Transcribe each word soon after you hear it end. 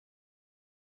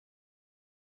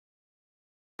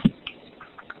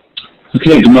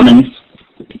Okay, good morning.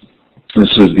 This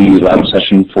is the lab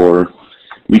session for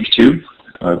week 2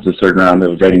 of the third round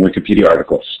of writing Wikipedia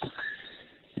articles.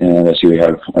 And I see we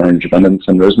have Orange Abundance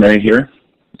and Rosemary here.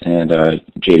 And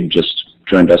Jade just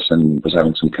joined us and was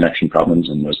having some connection problems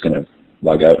and was going to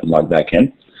log out and log back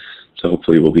in. So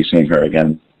hopefully we'll be seeing her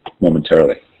again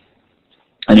momentarily.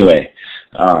 Anyway,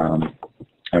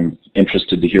 I'm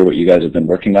interested to hear what you guys have been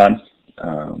working on.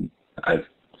 I've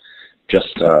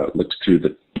just looked through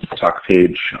the talk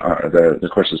page, the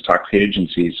course's talk page, and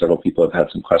see several people have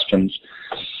had some questions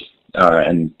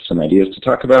and some ideas to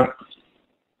talk about.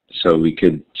 So we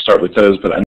could start with those,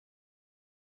 but I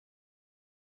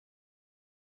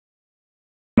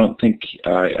don't think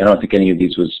any of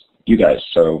these was you guys.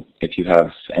 So if you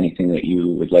have anything that you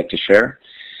would like to share,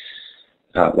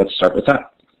 let's start with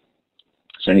that.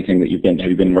 Is there anything that have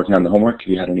you been working on the homework? Have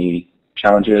you had any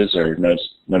challenges or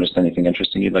noticed anything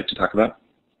interesting you'd like to talk about?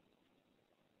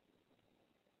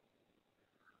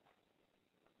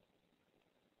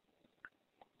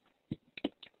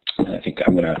 I think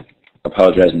I'm going to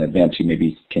apologize in advance. You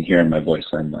maybe can hear in my voice.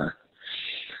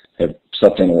 I've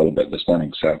slept in a little bit this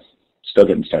morning, so still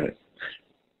getting started.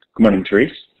 Good morning,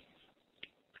 Therese.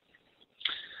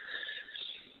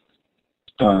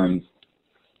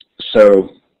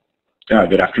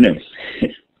 Good afternoon.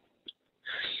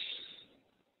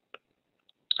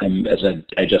 As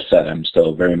I just said, I'm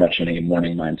still very much in a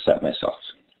morning mindset myself.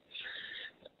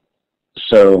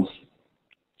 So,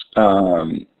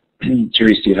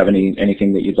 Therese, do you have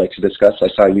anything that you'd like to discuss? I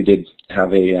saw you did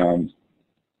have a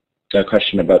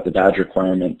question about the badge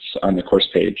requirements on the course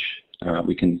page.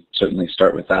 We can certainly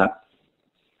start with that.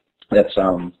 That's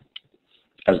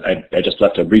I just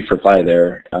left a brief reply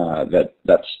there.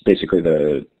 That's basically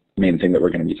the main thing that we're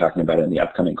going to be talking about in the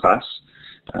upcoming class,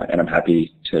 and I'm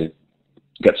happy to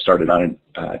get started on it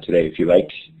today if you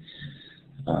like,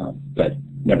 but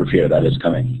never fear, that is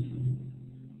coming.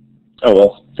 Oh,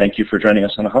 well, thank you for joining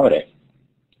us on a holiday.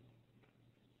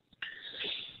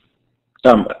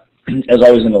 As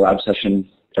always in the lab session,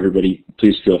 everybody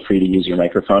please feel free to use your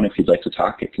microphone if you'd like to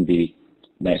talk. It can be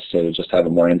nice to just have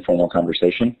a more informal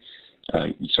conversation.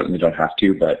 You certainly don't have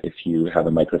to, but if you have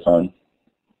a microphone,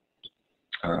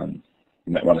 you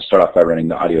might want to start off by running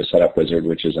the audio setup wizard,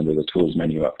 which is under the tools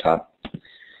menu up top,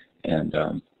 and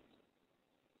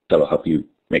that'll help you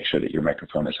make sure that your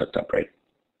microphone is hooked up right.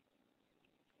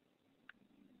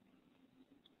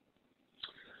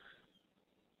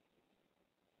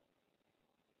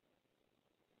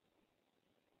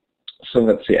 So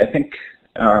let's see, I think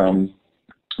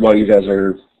while you guys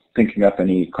are thinking up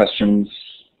any questions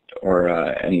or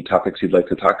any topics you'd like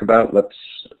to talk about, let's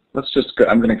just go.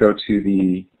 I'm going to go to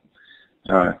the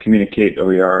Communicate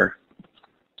OER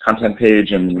content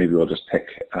page, and maybe we'll just pick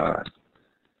an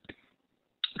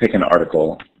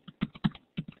article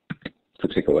to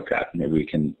take a look at. Maybe we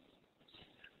can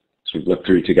sort of look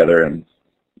through together and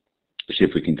see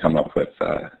if we can come up with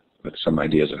some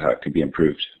ideas of how it could be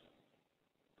improved.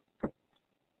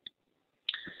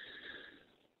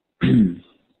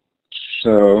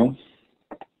 So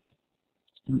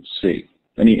let's see.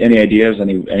 Any ideas?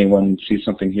 Anyone see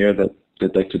something here that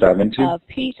they'd like to dive into?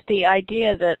 Pete, the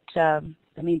idea that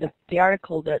the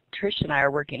article that Trish and I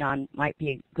are working on might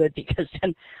be good, because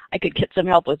then I could get some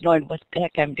help with knowing what the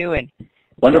heck I'm doing.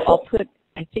 Wonderful. So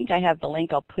I think I have the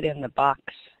link. I'll put in the box.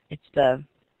 It's the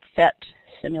PhET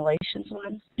simulations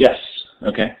one. Yes.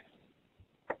 Okay.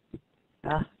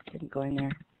 Didn't go in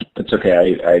there. It's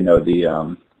okay. I know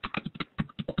the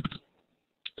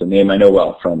name I know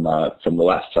well from the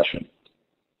last session.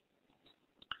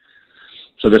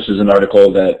 So this is an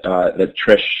article that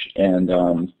Trish and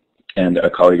a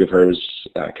colleague of hers,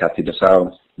 Kathy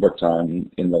Dessau, worked on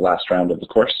in the last round of the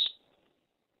course.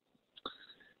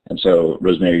 And so,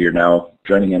 Rosemary, you're now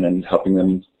joining in and helping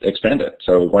them expand it.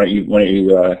 So why don't you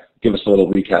give us a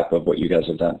little recap of what you guys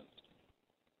have done?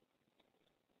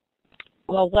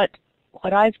 Well, what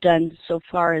I've done so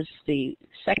far is the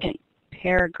second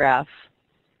paragraph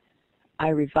I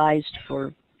revised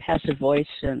for passive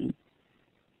voice and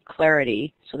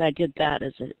clarity, so I did that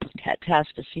as a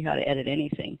task to see how to edit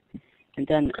anything. And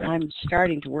then I'm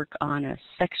starting to work on a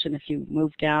section. If you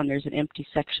move down, there's an empty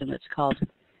section that's called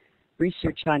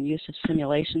Research on Use of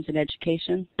Simulations in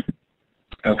Education.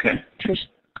 Okay. Trish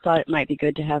thought it might be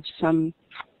good to have some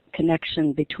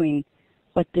connection between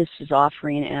what this is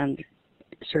offering and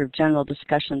sort of general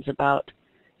discussions about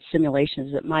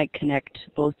simulations that might connect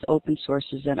both open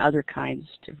sources and other kinds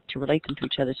to relate them to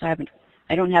each other. So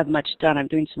I don't have much done. I'm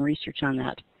doing some research on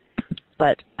that,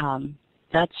 but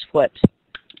that's what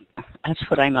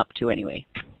I'm up to anyway.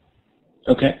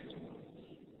 Okay.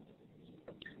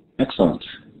 Excellent.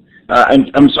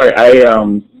 I'm sorry.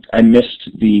 I missed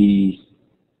the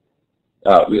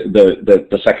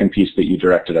second piece that you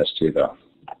directed us to, though.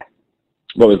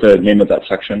 What was the name of that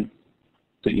section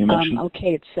that you mentioned?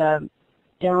 Okay, it's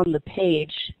down the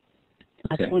page.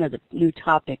 That's one of the new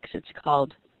topics. It's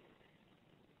called,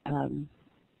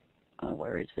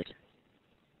 where is it?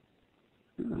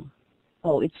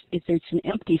 Oh, it's an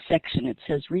empty section. It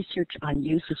says research on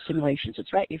use of simulations.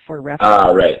 It's right before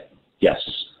reference. Right. Yes.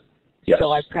 Yes.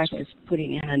 So I practiced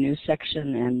putting in a new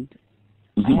section, and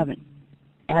I haven't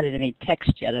added any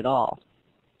text yet at all.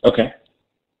 Okay.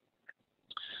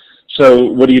 So,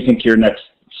 what do you think your next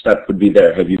step would be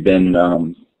there? Have you been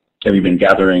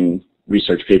gathering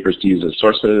research papers to use as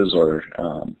sources, or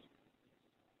how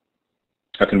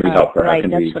can we help? Or right,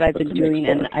 that's what I've been doing,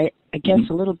 and I guess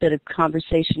a little bit of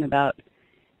conversation about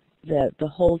the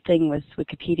whole thing with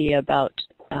Wikipedia about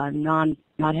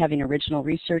not having original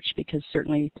research, because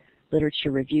certainly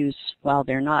literature reviews, while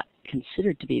they're not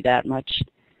considered to be that much,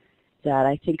 that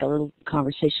I think a little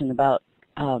conversation about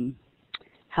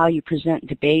how you present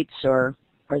debates or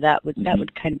that would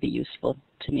kind of be useful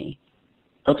to me.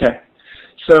 Okay.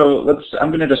 So I'm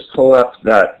going to just pull up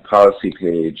that policy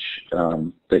page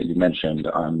that you mentioned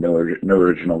on no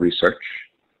original research.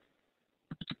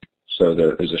 So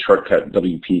there's a shortcut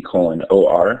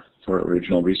WP:/OR for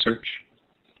original research,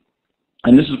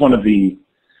 and this is one of the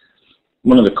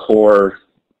core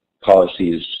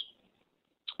policies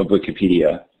of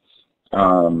Wikipedia,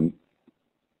 and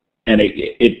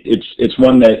it's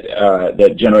one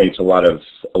that generates a lot of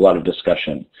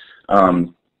discussion.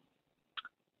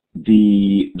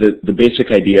 The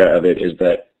basic idea of it is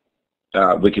that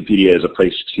Wikipedia is a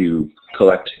place to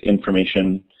collect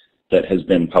information that has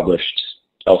been published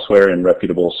elsewhere in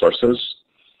reputable sources,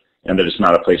 and that it's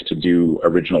not a place to do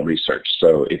original research.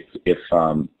 So in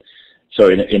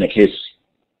a case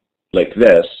like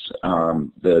this,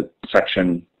 the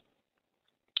section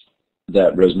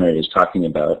that Rosemary is talking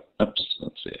about, oops,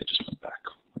 let's see, I just went back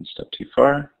one step too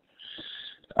far.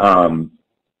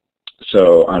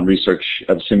 So on research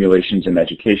of simulations in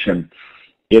education,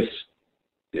 if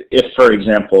for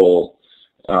example,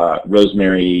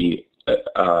 Rosemary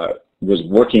was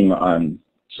working on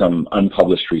some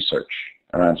unpublished research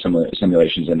around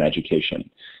simulations in education,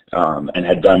 and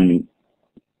had done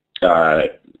a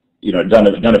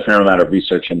fair amount of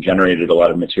research and generated a lot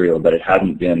of material, but it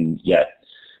hadn't been yet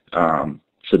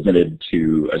submitted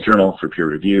to a journal for peer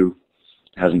review,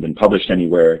 hasn't been published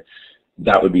anywhere,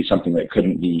 that would be something that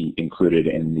couldn't be included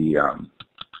in the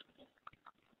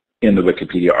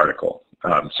Wikipedia article.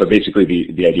 So basically,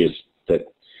 the idea is that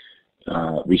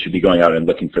we should be going out and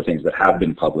looking for things that have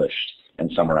been published and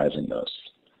summarizing those.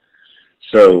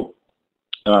 So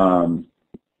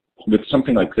with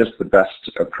something like this, the best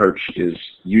approach is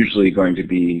usually going to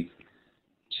be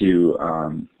to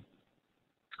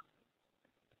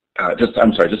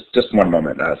just one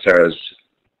moment. Sarah's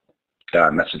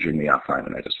messaging me offline,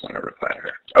 and I just want to reply to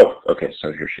her. Oh, okay,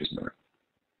 so here she's in the room.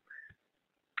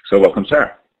 So welcome,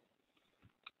 Sarah.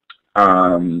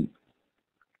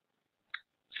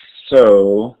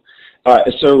 So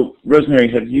Rosemary,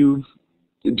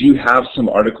 do you have some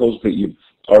articles that you've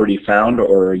already found,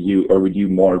 or would you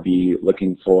more be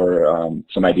looking for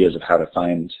some ideas of how to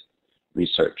find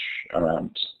research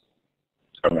around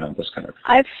this kind of?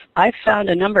 I've found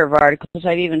a number of articles.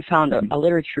 I've even found a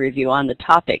literature review on the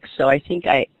topic. So I think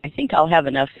I'll have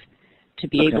enough to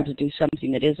be able to do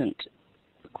something that isn't,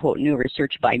 quote, new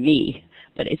research by me.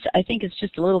 But I think it's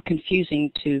just a little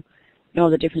confusing to know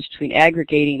the difference between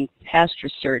aggregating past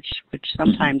research, which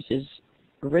sometimes is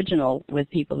original with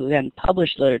people who then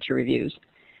publish literature reviews,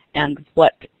 and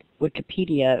what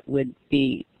Wikipedia would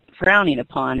be frowning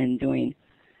upon in doing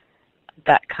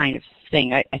that kind of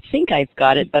thing. I think I've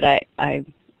got it, but I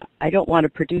don't want to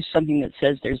produce something that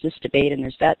says there's this debate and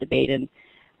there's that debate, and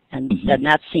then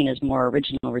that's seen as more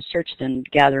original research than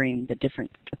gathering the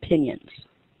different opinions.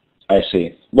 I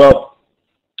see. Well,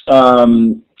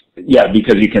 yeah,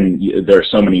 because there are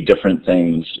so many different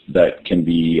things that can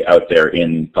be out there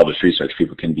in published research.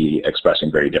 People can be expressing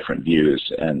very different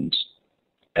views, and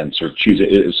sort of choose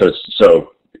it.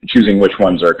 So choosing which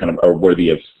ones are worthy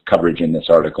of coverage in this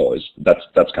article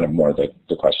that's kind of more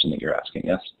the question that you're asking.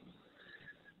 Yes,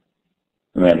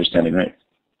 am I understanding right?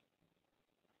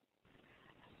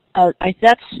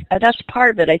 That's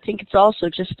part of it. I think it's also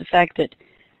just the fact that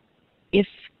if,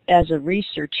 as a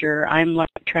researcher, I'm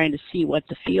trying to see what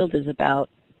the field is about,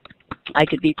 I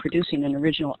could be producing an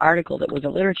original article that was a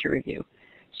literature review.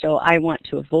 So I want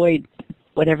to avoid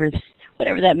whatever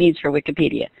that means for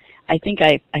Wikipedia. I think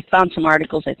I found some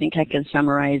articles. I think I can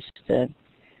summarize the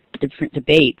different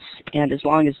debates, and as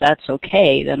long as that's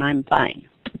okay, then I'm fine.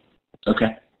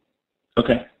 Okay.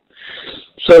 Okay.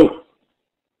 So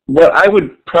what I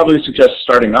would probably suggest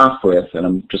starting off with, and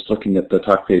I'm just looking at the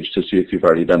talk page to see if you've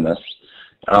already done this.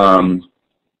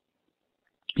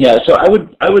 Yeah, so I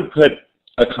would put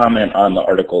a comment on the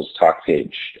article's talk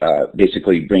page,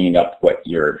 basically bringing up what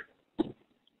you're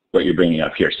bringing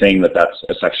up here, saying that that's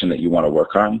a section that you want to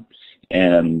work on,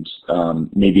 and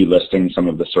maybe listing some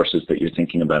of the sources that you're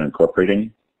thinking about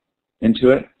incorporating into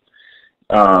it.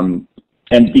 And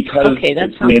because okay, that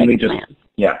it's sounds mainly like a just plan.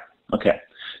 yeah, okay.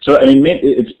 So I mean,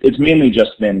 it's mainly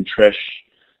just been Trish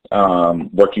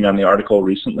working on the article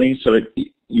recently, so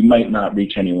you might not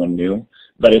reach anyone new,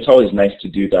 but it's always nice to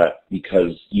do that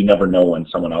because you never know when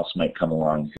someone else might come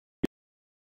along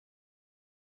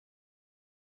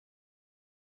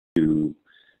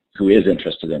who is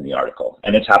interested in the article.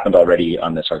 And it's happened already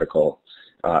on this article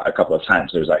a couple of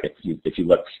times. There's like, if you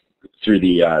look through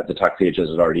the talk page as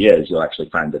it already is, you'll actually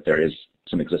find that there is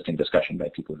some existing discussion by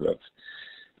people who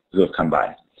have come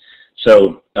by.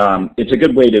 So it's a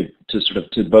good way to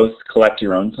both collect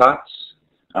your own thoughts.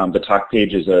 The talk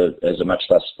page is a much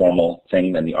less formal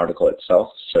thing than the article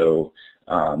itself. So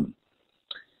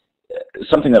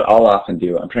something that I'll often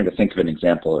do, I'm trying to think of an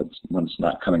example, one's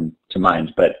not coming to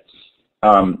mind, but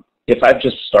if I've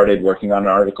just started working on an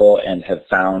article and have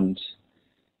found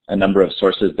a number of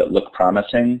sources that look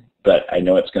promising, but I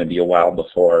know it's going to be a while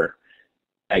before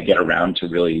I get around to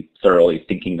really thoroughly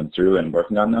thinking them through and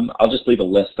working on them, I'll just leave a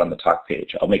list on the talk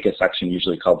page. I'll make a section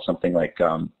usually called something like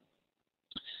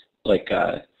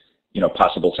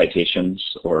possible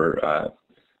citations or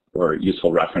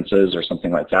useful references or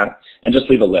something like that, and just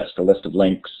leave a list of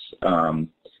links,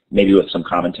 maybe with some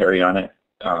commentary on it,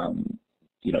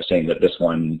 saying that this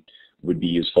one would be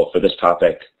useful for this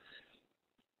topic,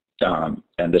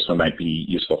 and this one might be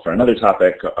useful for another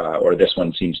topic, or this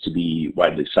one seems to be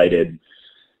widely cited,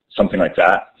 something like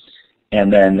that.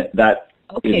 And then that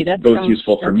is both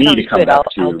useful for me to come back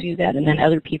to. I'll do that, and then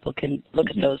other people can look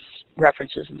at those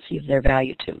references and see if they're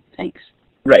value too. Thanks.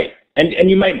 Right, and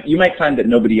you might find that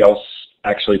nobody else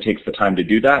actually takes the time to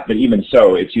do that, but even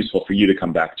so, it's useful for you to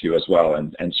come back to as well,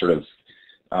 and sort of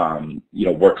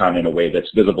work on in a way that's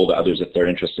visible to others if they're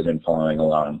interested in following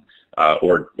along,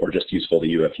 or just useful to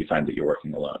you if you find that you're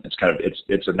working alone.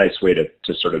 It's a nice way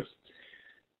to sort of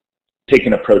take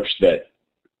an approach that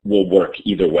will work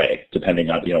either way, depending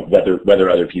on whether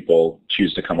other people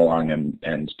choose to come along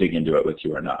and dig into it with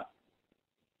you or not.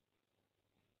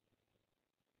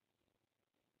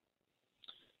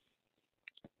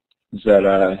 Is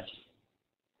that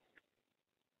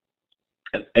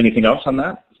anything else on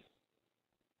that?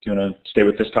 Do you want to stay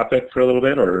with this topic for a little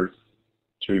bit, or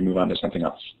should we move on to something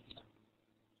else?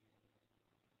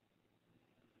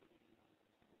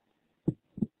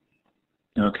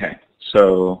 Okay,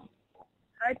 so.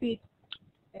 Hi, Pete.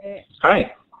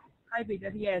 Hi. Hi,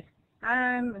 Peter. Yes,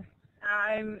 I'm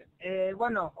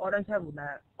Orange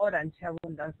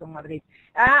Abundance from Madrid.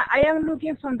 I am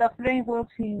looking from the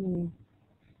frameworks in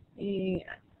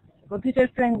computer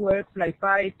frameworks like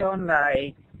Python,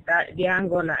 like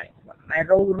Django, like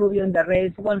Ruby on the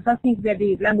Rails. Well, something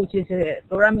very languages,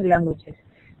 programming languages.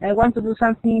 I want to do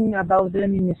something about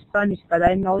them in Spanish, but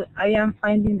I am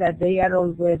finding that they are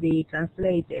already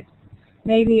translated.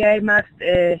 Maybe I must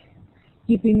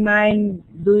keep in mind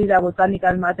doing the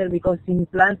botanical matter, because in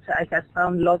plants I have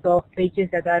found a lot of pages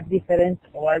that are different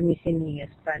or are missing in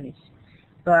Spanish.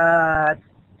 But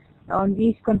on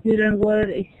this computer world,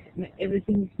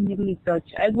 everything is nearly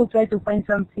touched. I will try to find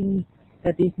something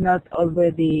that is not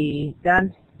already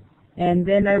done, and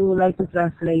then I would like to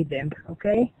translate them.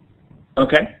 Okay?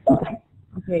 Okay.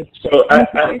 Okay. So I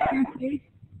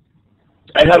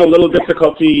had a little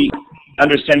difficulty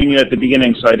understanding you at the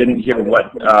beginning, so I didn't hear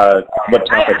what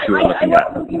topics you were looking at.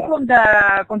 I was looking from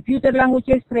the computer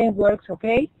languages frameworks,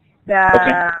 okay?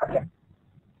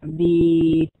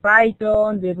 The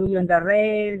Python, the Ruby on the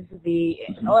Rails, the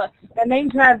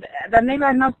names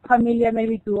are not familiar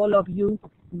maybe to all of you,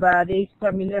 but it's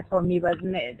familiar for me. But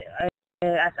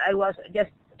as I was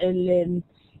just telling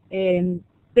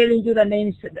you the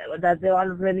names that they are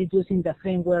already using the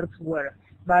frameworks were.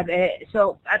 But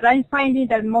so I'm finding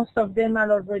that most of them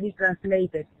are already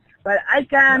translated. But I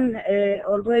can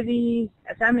already,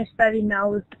 as I'm studying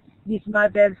now these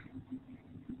matters,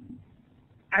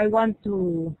 I want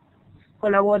to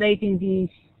collaborate in this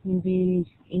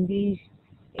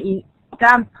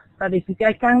camp. But if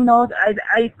I cannot,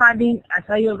 I finding, as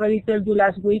I already told you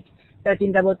last week, that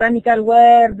in the botanical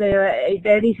world there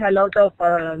is a lot of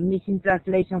missing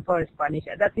translation for Spanish.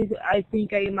 That is, I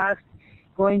think I must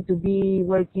going to be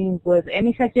working with.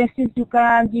 Any suggestions you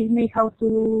can give me how to,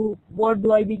 where do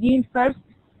I begin first?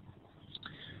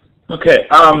 Okay.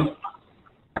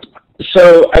 So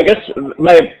I guess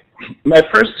my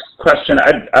first question,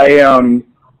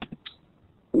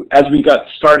 as we got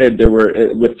started, there were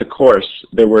with the course,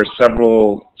 there were several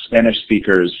Spanish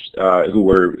speakers who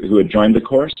had joined the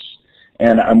course,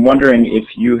 and I'm wondering if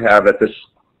you have at this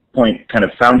point kind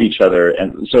of found each other. And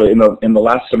so in the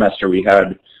last semester, we had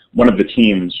one of the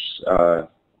teams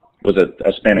was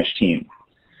a Spanish team.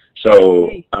 So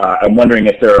I'm wondering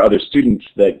if there are other students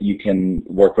that you can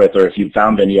work with, or if you've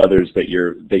found any others that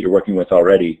you're working with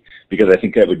already, because I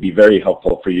think that would be very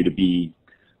helpful for you to be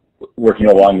working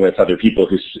along with other people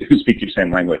who speak your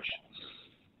same language.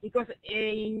 Because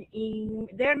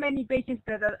there are many pages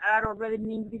that are already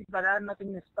in English but are not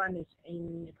in Spanish.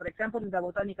 For example, in the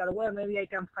botanical web, maybe I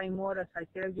can find more. As I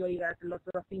tell you, I got a lot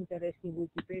of interest in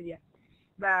Wikipedia.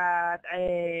 But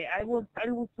I will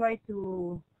try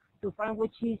to find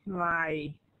which is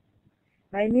my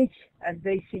niche, as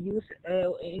they say, use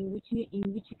in which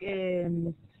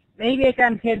maybe I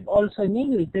can help also in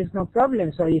English. There's no problem.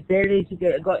 So if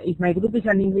my group is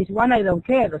an English one, I don't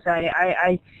care. So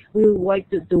I will wait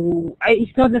to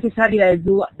it's not necessary that I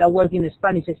do the work in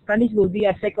Spanish. Spanish will be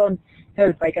a second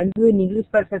help. I can do in English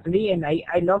perfectly, and I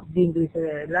love the English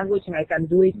language, and I can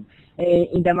do it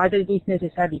in the matter it is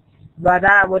necessary. But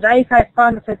what I have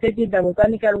found, as I said, in the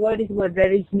botanical world is where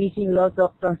there is missing lots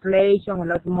of translation,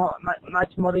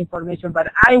 much more information. But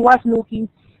I was looking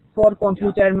for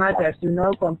computer matters,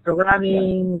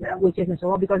 programming languages and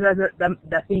so on, because that's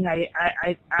the thing I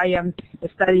am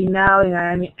studying now,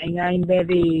 and I'm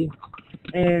very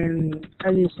how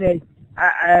do you say,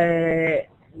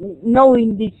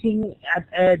 knowing this thing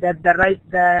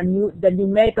the new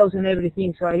methods and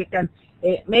everything, so I can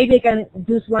maybe I can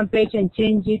use one page and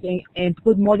change it and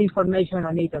put more information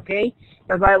on it, okay?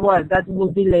 But well, that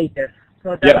will be later.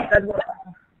 So that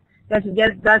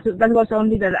was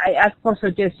only that I asked for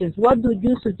suggestions. What do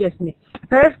you suggest me?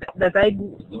 First, that I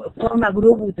form a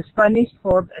group with Spanish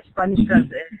for Spanish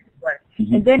translation,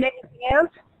 and then anything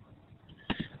else?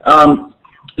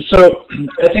 So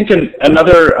I think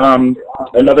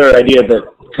another idea that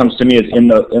comes to me is in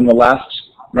the last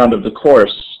round of the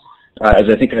course, as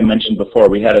I think I mentioned before,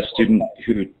 we had a student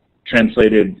who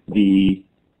translated the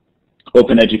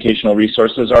Open Educational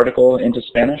Resources article into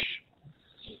Spanish.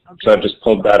 Okay. So I've just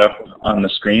pulled that up on the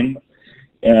screen,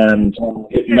 and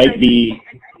it might be.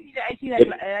 I see that.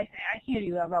 I hear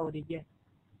you about it. Yes.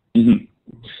 Mm-hmm.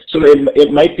 So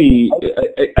it might be.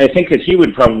 I think that he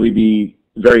would probably be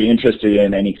very interested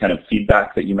in any kind of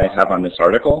feedback that you might have on this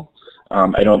article.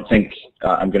 I don't think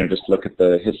I'm going to just look at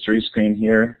the history screen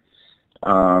here.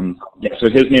 Yeah, so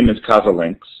his name is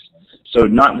Casalinks. So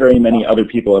not very many other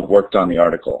people have worked on the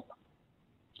article.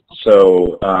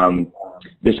 So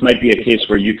this might be a case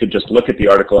where you could just look at the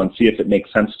article and see if it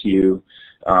makes sense to you,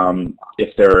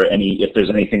 if there's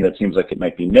anything that seems like it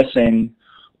might be missing,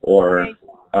 or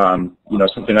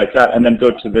something like that, and then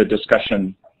go to the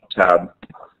discussion tab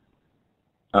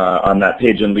on that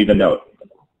page and leave a note.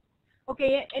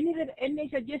 Okay, any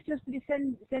suggestions, please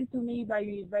send to me by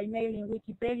mail in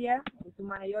Wikipedia, to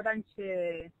my orange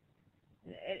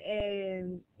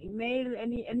email.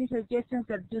 Any suggestions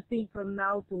that you think from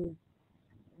now to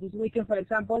this weekend, for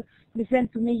example, please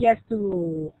send to me just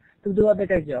to do a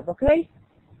better job, okay?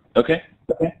 Okay.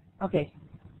 Okay.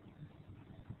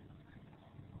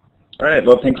 All right,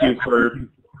 well, thank you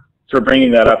for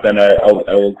bringing that up, and I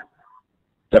will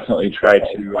definitely try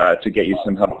to get you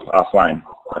some help offline.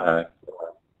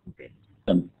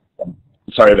 I'm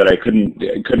sorry that I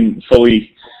couldn't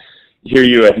fully hear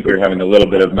you. I think we were having a little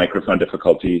bit of microphone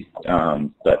difficulty,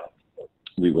 but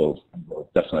we will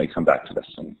definitely come back to this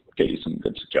and get you some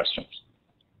good suggestions.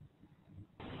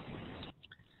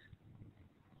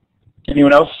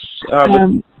 Anyone else?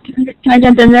 Can I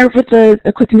jump in there with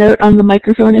a quick note on the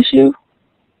microphone issue?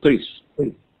 Please.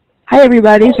 Hi,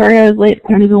 everybody. Sorry I was late.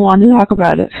 I don't even want to talk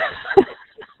about it.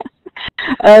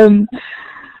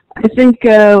 I think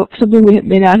something we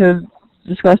may not have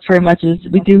discussed very much is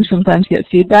we do sometimes get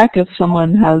feedback if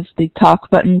someone has the talk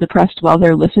button depressed while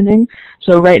they're listening.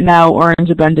 So right now,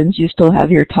 Orange Abundance, you still have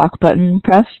your talk button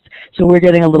pressed. So we're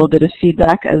getting a little bit of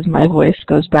feedback as my voice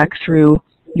goes back through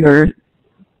your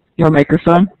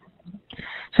microphone.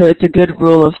 So it's a good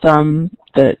rule of thumb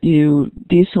that you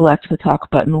deselect the talk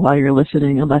button while you're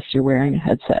listening unless you're wearing a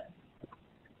headset.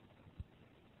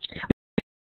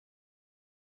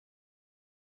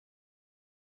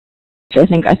 So I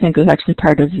think it was actually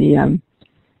part of the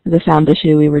sound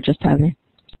issue we were just having.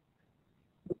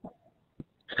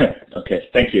 Okay,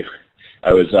 thank you.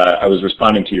 I was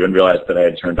responding to you and realized that I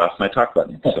had turned off my talk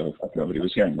button, so nobody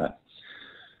was hearing that.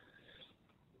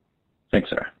 Thanks,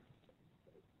 Sarah.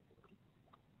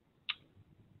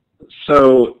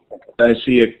 So I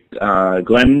see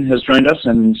Glenn has joined us,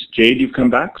 and Jade, you've come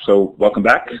back, so welcome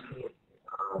back.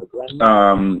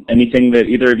 Anything that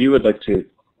either of you would like to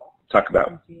talk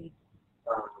about?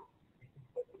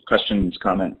 Questions,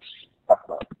 comments?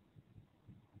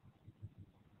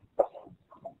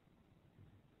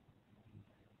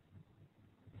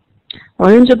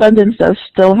 Orange Abundance does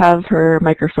still have her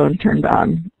microphone turned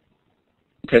on.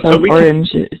 Okay, so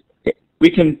we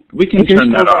can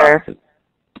turn that off.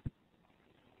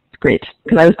 Great,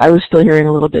 because I was still hearing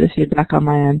a little bit of feedback on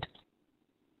my end.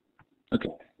 Okay.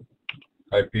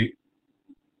 Hi, Pete.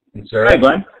 And Sarah. Hi,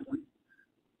 Glenn.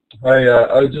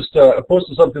 I just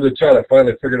posted something in the chat. I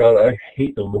finally figured out I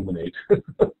hate Illuminate.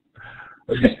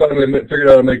 I just finally figured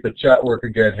out how to make the chat work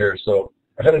again here. So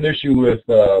I had an issue with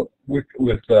a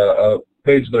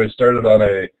page that I started on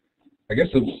I guess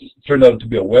it turned out to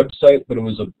be a website, but it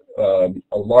was a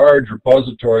large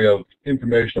repository of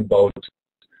information about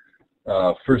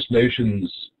First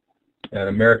Nations and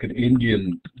American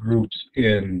Indian groups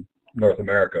in North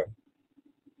America.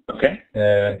 Okay.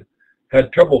 And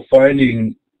had trouble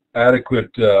finding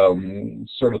adequate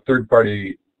sort of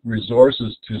third-party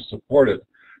resources to support it.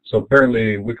 So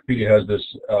apparently Wikipedia has this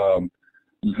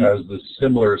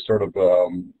similar sort of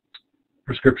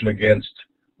prescription against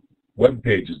web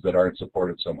pages that aren't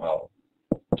supported somehow.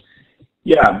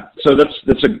 Yeah, so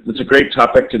that's a great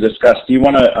topic to discuss. Do you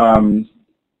want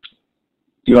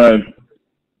to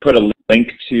put a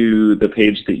link to the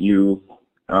page that you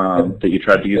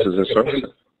tried to use as a source?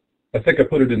 I think I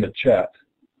put it in the chat.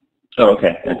 Oh,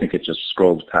 okay. I think it just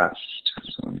scrolled past.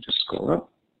 So let me just scroll up.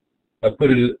 I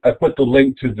put the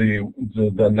link to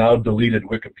the now deleted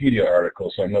Wikipedia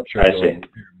article, so I'm not sure I you'll see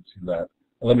that.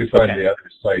 Let me find the other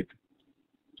site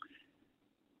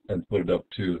and put it up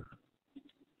too.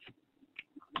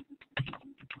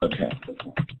 Okay.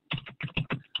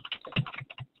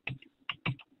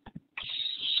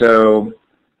 So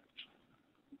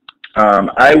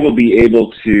I will be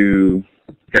able to.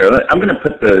 Here, I'm going to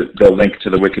put the link to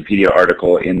the Wikipedia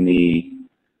article in the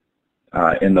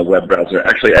web browser.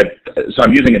 Actually, so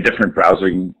I'm using a different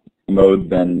browsing mode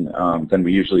than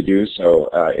we usually do. So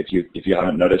if you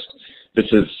haven't noticed,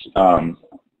 this is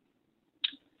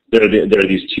there are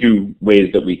these two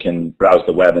ways that we can browse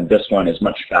the web, and this one is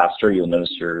much faster. You'll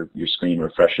notice your screen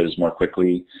refreshes more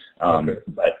quickly,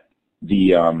 but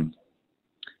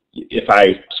if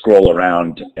I scroll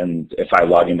around and if I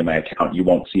log into my account, you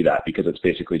won't see that because it's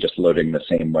basically just loading the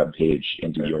same web page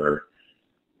into your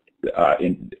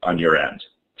on your end.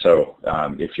 So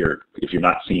if you're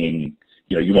not seeing,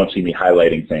 you won't see me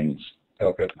highlighting things,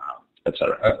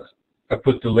 etc. I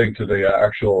put the link to the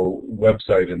actual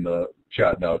website in the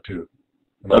chat now too.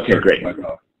 Okay, great.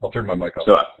 I'll turn my mic off.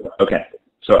 So okay,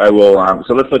 so I will.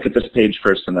 So let's look at this page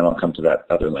first, and then I'll come to that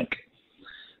other link.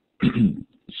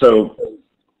 So.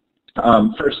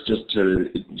 First, just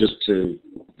to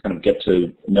kind of get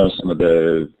to know some of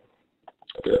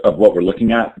what we're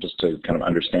looking at, just to kind of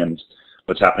understand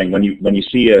what's happening. When you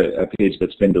see a page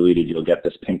that's been deleted, you'll get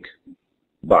this pink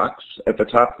box at the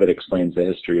top that explains the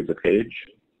history of the page,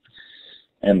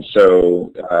 and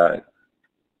so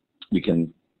we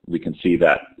can see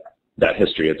that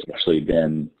history. It's actually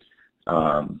been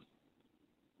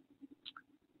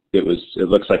it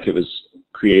looks like it was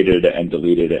created and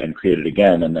deleted and created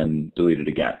again and then deleted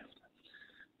again.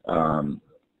 And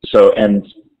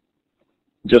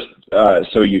just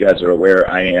so you guys are aware,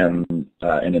 I am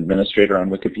an administrator on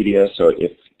Wikipedia. So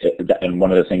and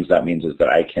one of the things that means is that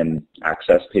I can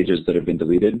access pages that have been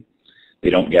deleted. They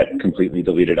don't get completely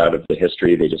deleted out of the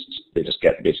history. They just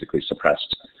get basically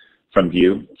suppressed from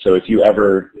view. So if you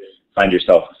ever find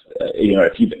yourself,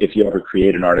 if you ever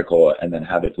create an article and then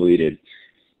have it deleted,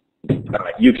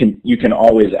 you can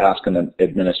always ask an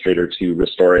administrator to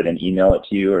restore it and email it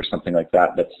to you or something like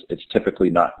that. It's typically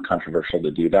not controversial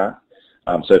to do that.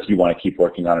 So if you want to keep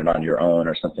working on it on your own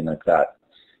or something like that,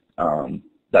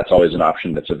 that's always an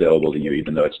option that's available to you,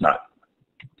 even though it's not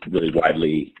really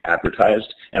widely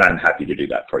advertised. And I'm happy to do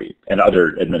that for you. And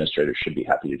other administrators should be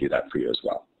happy to do that for you as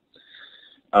well.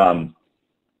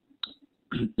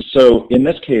 So in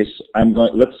this case,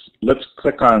 let's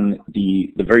click on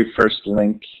the very first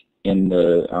link in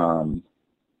the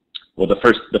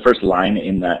first line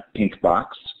in that pink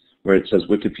box where it says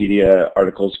Wikipedia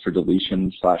Articles for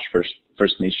Deletion /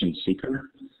 First Nation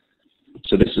Seeker.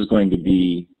 So this is going to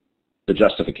be the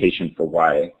justification for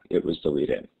why it was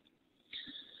deleted.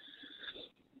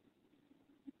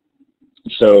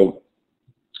 So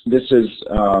this is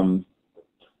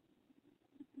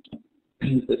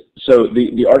so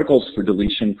the articles for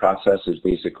deletion process is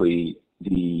basically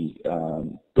the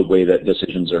way that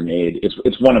decisions are made.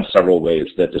 It's one of several ways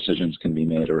that decisions can be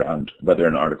made around whether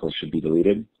an article should be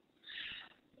deleted.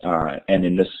 And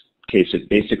in this case, it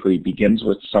basically begins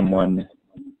with someone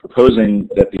proposing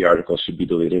that the article should be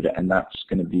deleted, and that's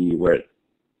going to be where it,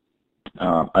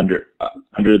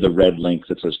 under the red link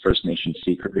that says First Nation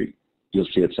Secret, you'll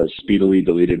see it says speedily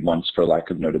deleted once for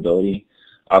lack of notability.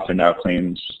 Author now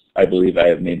claims, I believe I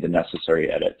have made the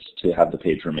necessary edits to have the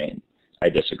page remain. I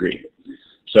disagree.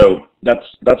 So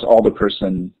that's all the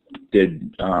person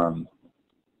did to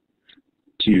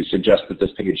suggest that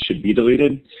this page should be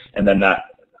deleted, and then that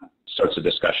starts a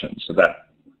discussion. So that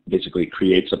basically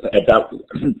creates, at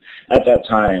that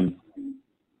time,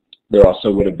 there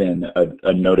also would have been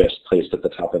a notice placed at the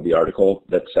top of the article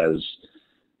that says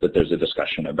that there's a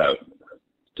discussion about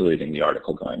deleting the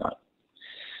article going on.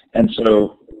 And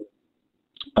so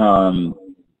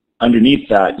underneath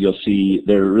that, you'll see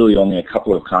there are really only a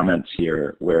couple of comments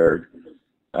here where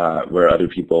other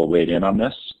people weighed in on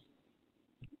this.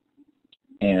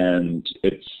 And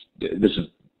this is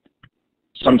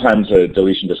sometimes a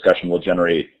deletion discussion will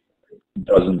generate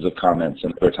dozens of comments,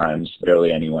 and other times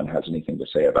barely anyone has anything to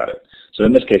say about it. So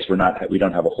in this case, we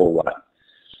don't have a whole lot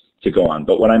to go on.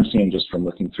 But what I'm seeing just from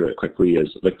looking through it quickly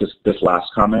is like this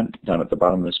last comment down at the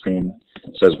bottom of the screen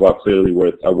says, while clearly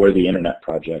a worthy internet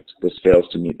project, this fails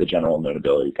to meet the general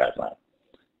notability guideline.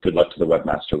 Good luck to the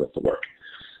webmaster with the work.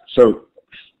 So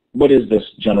what is this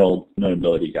general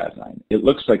notability guideline? It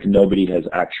looks like nobody has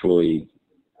actually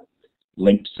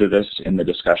linked to this in the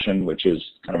discussion, which is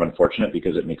kind of unfortunate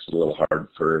because it makes it a little hard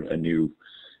for a new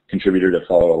contributor to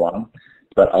follow along.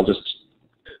 But I'll just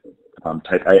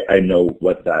type, I know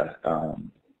what that,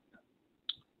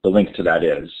 the link to that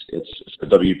is. It's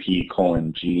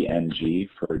WP:GNG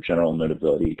for General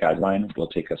Notability Guideline. Will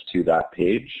take us to that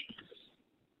page.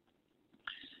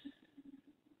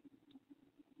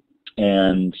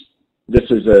 And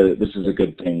this is a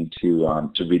good thing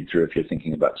to read through if you're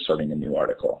thinking about starting a new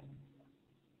article.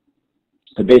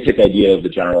 The basic idea of the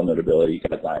General Notability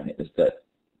Guideline is that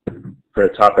for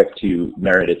a topic to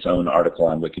merit its own article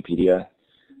on Wikipedia,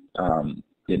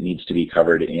 it needs to be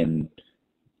covered in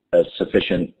a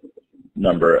sufficient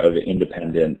number of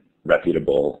independent,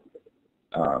 reputable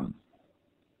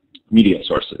media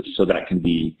sources. So that can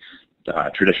be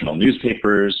traditional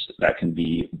newspapers, that can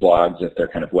be blogs if they're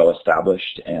kind of well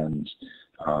established and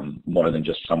more than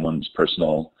just someone's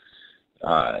personal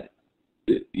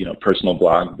personal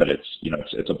blog, but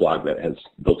it's a blog that has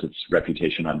built its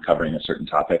reputation on covering a certain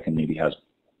topic and maybe has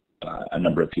a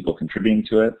number of people contributing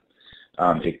to it.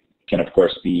 It can, of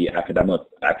course, be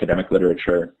academic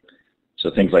literature, so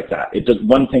things like that. It does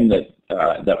one thing that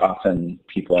that often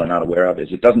people are not aware of is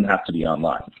it doesn't have to be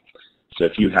online. So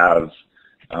if you have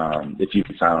if you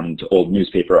found old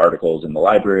newspaper articles in the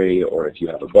library, or if you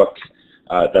have a book,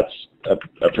 that's a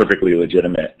perfectly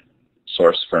legitimate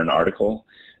source for an article.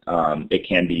 It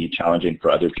can be challenging for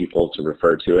other people to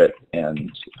refer to it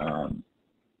and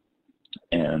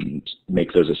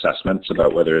make those assessments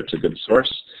about whether it's a good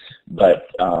source. But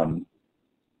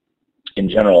in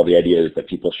general, the idea is that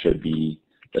people should be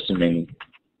assuming,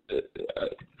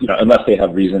 unless they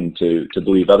have reason to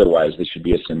believe otherwise, they should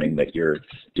be assuming that you're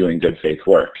doing good faith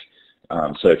work.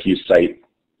 So if you cite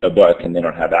a book and they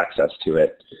don't have access to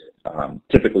it,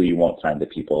 typically you won't find that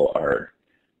people are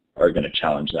going to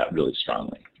challenge that really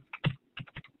strongly.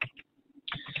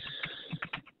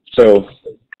 So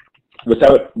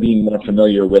without being more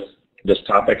familiar with this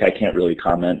topic, I can't really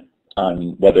comment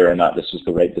on whether or not this was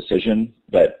the right decision,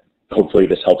 but hopefully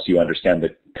this helps you understand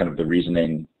the kind of the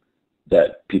reasoning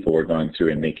that people were going through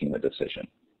in making the decision.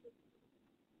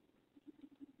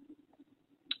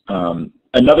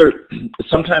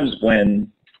 Sometimes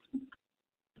when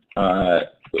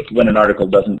an article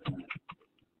doesn't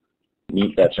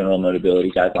meet that general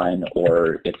notability guideline,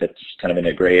 or if it's kind of in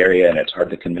a gray area and it's hard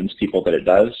to convince people that it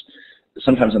does,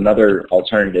 sometimes another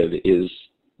alternative is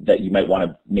that you might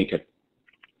want to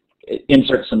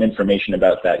insert some information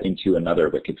about that into another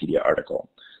Wikipedia article.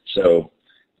 So,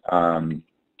 I'll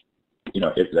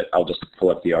just pull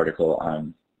up the article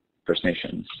on First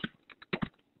Nations.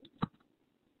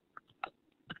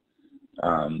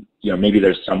 Maybe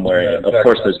there's somewhere, of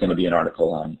course there's going to be an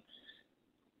article on.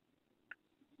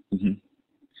 Mm-hmm.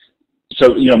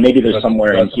 So, maybe there's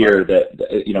somewhere in here that,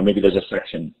 maybe there's a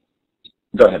section.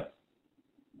 Go ahead.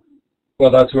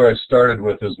 Well, that's where I started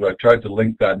with, is I tried to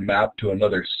link that map to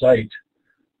another site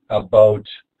about,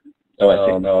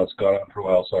 oh, no, it's gone on for a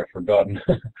while, so I've forgotten.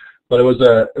 But it was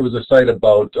a site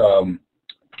about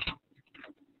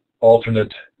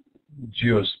alternate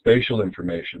geospatial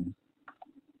information.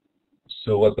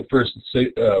 So what the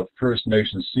First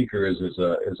Nations seeker is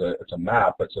it's a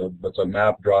map. It's a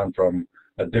map drawn from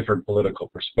a different political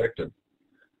perspective.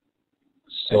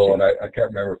 So, and I can't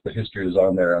remember if the history is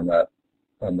on there on the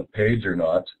page or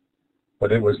not,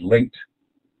 but it was linked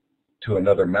to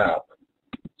another map.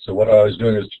 So what I was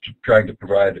doing is trying to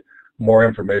provide more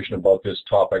information about this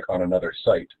topic on another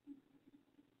site.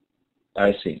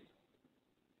 I see.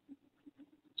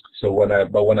 So when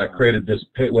I created this,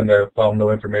 when I found no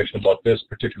information about this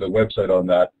particular website on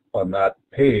that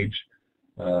page,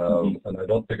 and I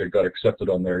don't think it got accepted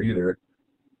on there either,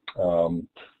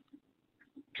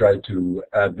 tried to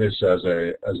add this as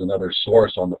another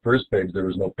source on the first page. There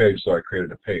was no page, so I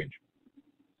created a page.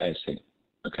 I see.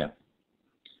 Okay.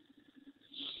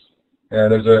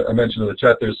 And I mentioned in the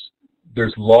chat,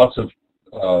 there's lots of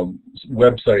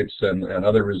websites and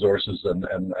other resources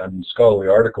and scholarly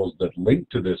articles that link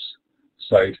to this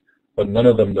site, but none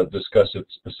of them that discuss it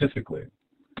specifically.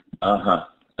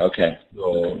 Okay.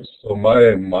 So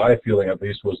my feeling at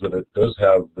least was that it does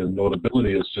have the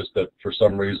notability. It's just that for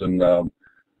some reason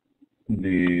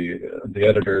the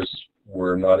editors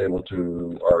were not able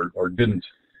to or didn't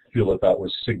feel that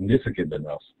was significant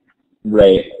enough.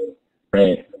 Right.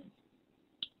 Right.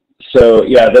 So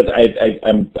yeah,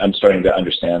 I'm starting to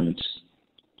understand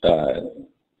the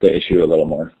issue a little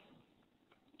more.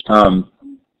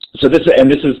 So this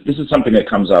is something that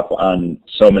comes up on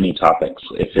so many topics.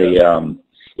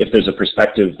 If there's a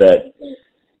perspective that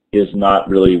is not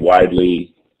really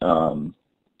widely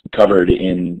covered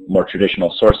in more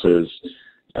traditional sources,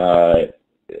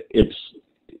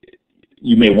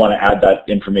 you may want to add that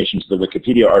information to the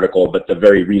Wikipedia article, but the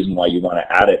very reason why you want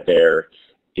to add it there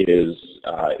is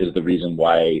the reason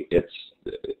why it's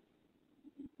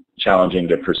challenging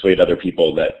to persuade other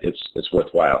people that it's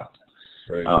worthwhile.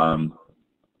 Right.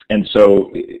 And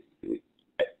so,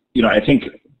 I think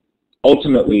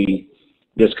ultimately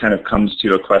this kind of comes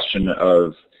to a question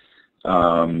of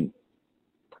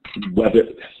whether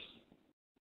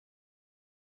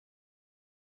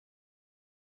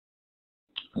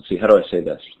let's see, how do I say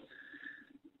this?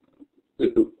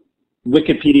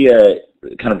 Wikipedia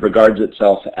kind of regards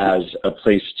itself as a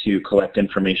place to collect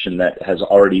information that has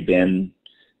already been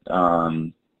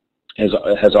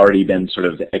sort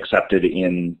of accepted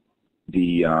in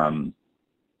the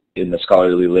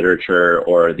scholarly literature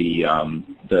or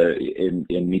in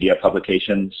media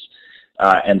publications,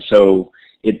 and so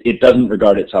it doesn't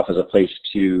regard itself as a place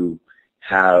to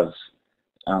have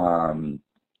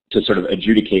to sort of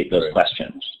adjudicate those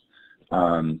questions.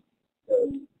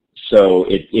 So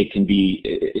it can be,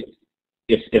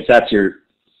 if that's your,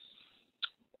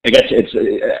 I guess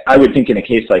I would think in a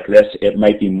case like this, it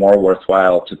might be more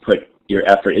worthwhile to put your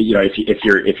effort,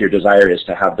 if your desire is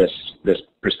to have this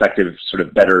perspective sort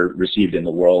of better received in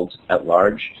the world at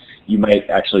large, you might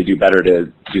actually do better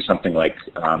to do something like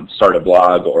start a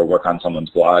blog or work on someone's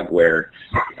blog where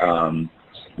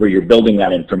you're building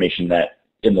that information that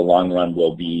in the long run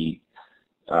will be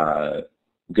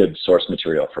good source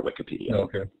material for Wikipedia.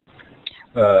 Okay.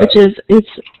 I'm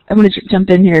going to jump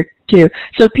in here too.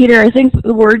 So Peter, I think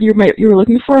the word you were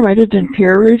looking for might have been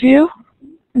peer review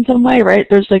in some way, right?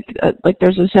 There's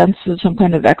there's a sense of some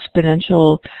kind of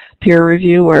exponential peer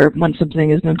review where when something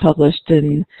has been published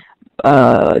in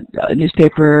a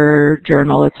newspaper,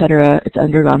 journal, etc., it's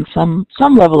undergone some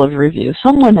level of review.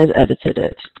 Someone has edited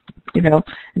it, and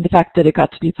the fact that it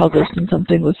got to be published in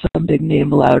something with some big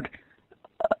name allowed,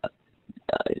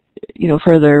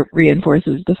 further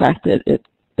reinforces the fact that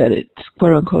it's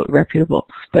quote unquote reputable.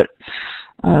 But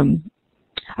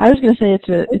I was going to say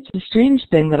it's a strange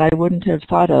thing that I wouldn't have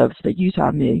thought of that you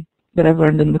taught me, that I've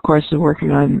learned in the course of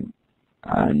working on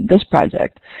this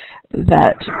project,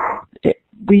 that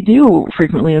we do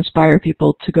frequently inspire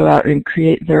people to go out and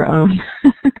create their own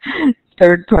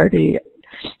third-party,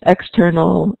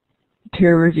 external,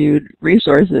 peer-reviewed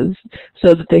resources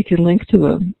so that they can link to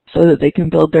them, so that they can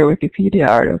build their Wikipedia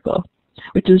article,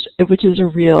 which is a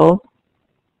real.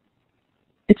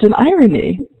 It's an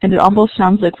irony, and it almost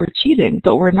sounds like we're cheating,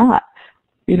 but we're not.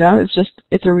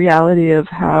 It's a reality of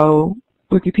how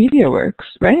Wikipedia works,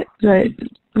 right?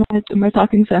 Am I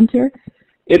talking sense here?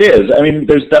 It is. I mean,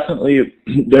 there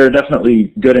are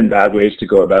definitely good and bad ways to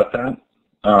go about that.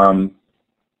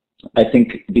 I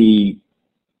think the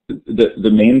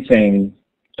main thing,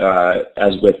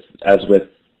 as with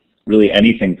really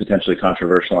anything potentially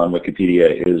controversial on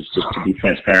Wikipedia, is just to be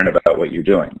transparent about what you're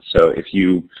doing. So if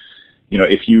you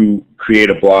create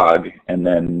a blog and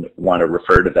then want to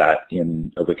refer to that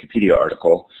in a Wikipedia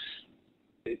article,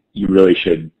 you really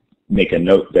should make a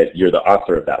note that you're the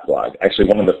author of that blog. Actually,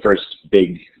 one of the first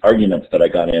big arguments that I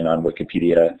got in on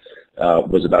Wikipedia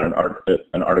was about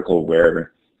an article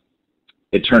where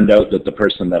it turned out that the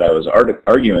person that I was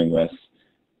arguing with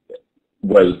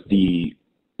was the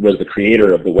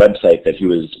creator of the website that he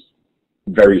was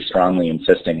very strongly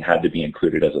insisting had to be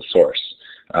included as a source.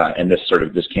 And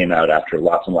this came out after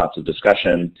lots and lots of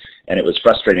discussion, and it was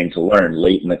frustrating to learn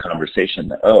late in the conversation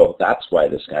that, oh, that's why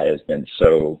this guy has been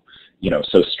so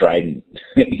strident,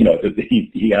 that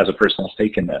he has a personal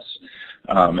stake in this.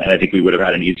 And I think we would have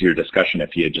had an easier discussion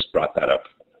if he had just brought that up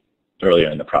earlier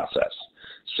in the process.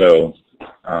 So,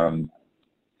 well,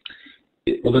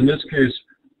 in this case,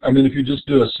 I mean, if you just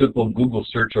do a simple Google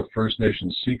search of First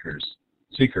Nations Seeker,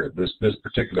 this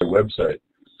particular website,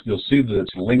 you'll see that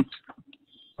it's linked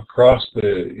across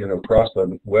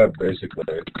the web, basically.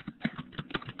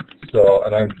 So,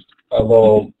 and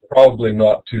although probably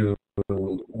not to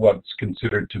what's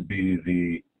considered to be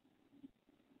the,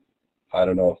 I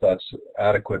don't know if that's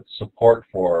adequate support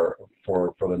for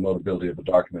the notability of the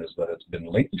document, is that it's been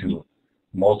linked to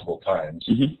multiple times.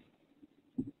 Mm-hmm.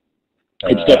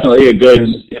 It's definitely a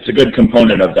good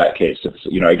component of that case. It's,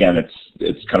 again,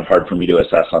 it's kind of hard for me to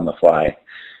assess on the fly.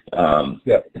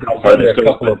 Yeah,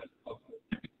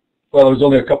 well, there's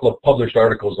only a couple of published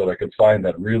articles that I could find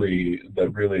that really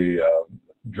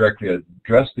directly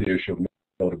address the issue of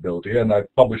notability, and I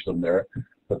published them there,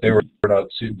 but they were not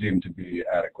deemed to be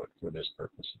adequate for this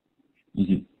purpose.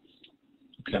 Mm-hmm.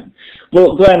 Okay.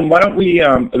 Well, Glenn, why don't we?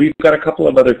 We've got a couple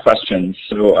of other questions.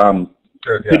 So,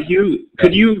 sure, yeah.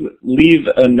 Could you leave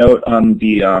a note on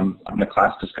the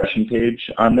class discussion page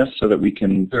on this so that we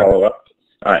can follow up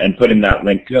and put in that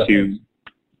link to?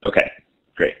 Okay,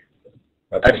 great.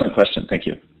 Excellent question. Thank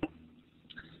you.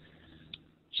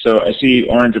 So I see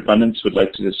Orange Abundance would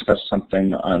like to discuss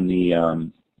something on the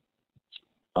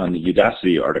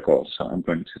Udacity article. So I'm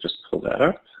going to just pull that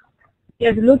up.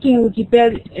 Yes, looking at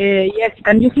Wikipedia. Yes,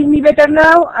 can you hear me better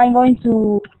now? I'm going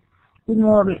to put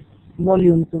more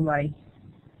volume to my.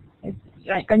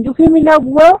 Can you hear me now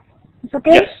well? It's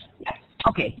okay? Yes.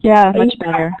 Okay. Yeah, much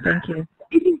better. Thank you.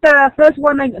 This is the first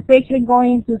one I'm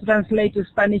going to translate to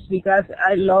Spanish because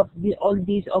I love all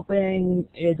these open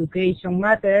education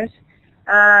matters.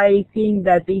 I think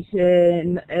that this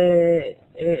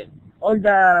all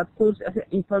the course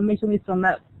information is from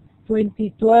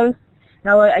 2012.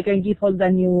 Now I can give all the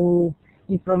new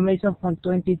information from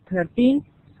 2013.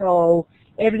 So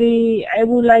I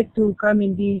would like to come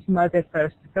in this matter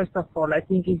first. First of all, I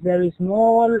think it's very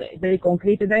small, very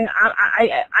concrete. And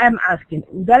I am asking,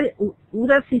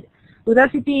 Udacity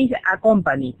is a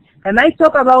company. Can I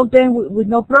talk about them with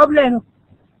no problem?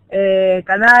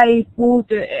 Can I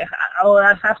put, or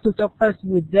I have to talk first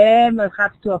with them? I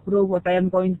have to approve what I am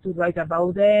going to write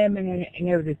about them and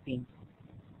everything.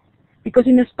 Because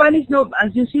in Spanish, no,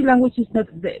 as you see, language is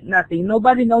nothing.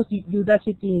 Nobody knows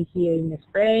Udacity here in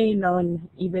Spain, or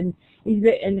even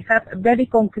and have very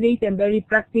concrete and very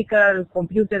practical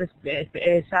computer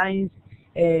science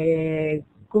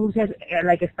courses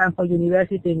like Stanford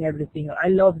University and everything. I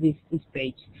love this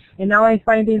page. And now I'm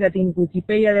finding that in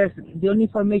Wikipedia, the only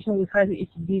information we have is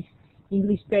this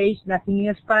English page, nothing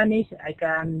in Spanish. I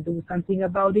can do something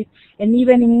about it. And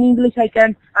even in English, I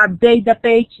can update the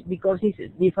page because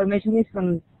the information is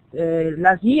from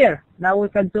last year. Now we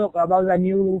can talk about the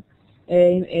new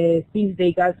things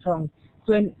they got from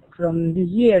this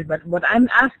year. But what I'm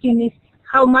asking is,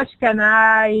 how much can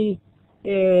I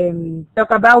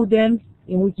talk about them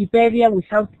in Wikipedia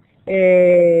without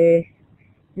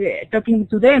talking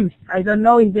to them? I don't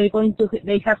know if they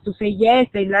have to say yes,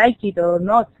 they like it or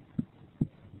not.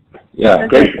 Yeah,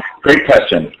 great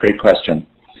question.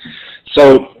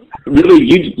 So really,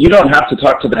 you don't have to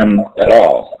talk to them at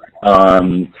all.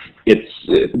 It's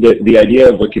the idea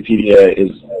of Wikipedia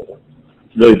is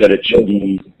really that it should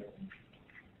be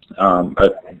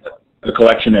a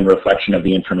collection and reflection of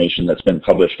the information that's been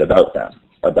published about them,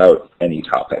 about any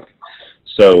topic.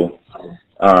 So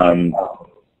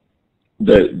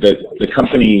the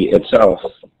company itself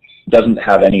doesn't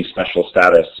have any special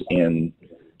status in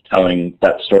telling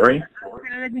that story.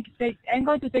 I'm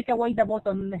going to take away the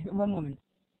button one moment.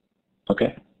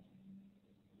 Okay.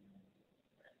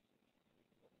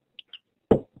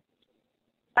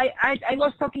 I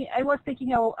was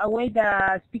taking away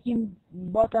the speaking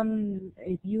button.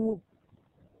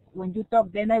 When you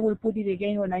talk, then I will put it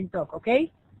again when I talk,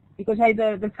 okay? Because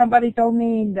somebody told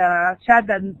me in the chat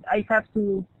that I have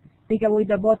to take away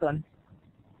the button.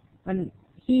 And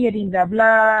here in the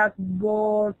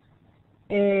blackboard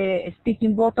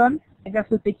speaking button, I have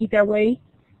to take it away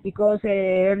because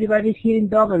everybody's hearing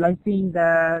double, I think,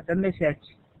 the message.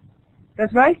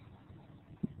 That's right?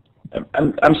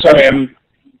 I'm sorry.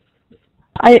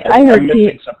 I heard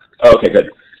missing something. Oh, okay, good.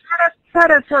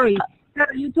 Sarah, sorry.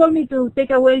 Sarah, you told me to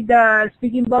take away the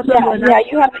speaking button. Yeah,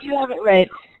 you have it right.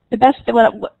 The best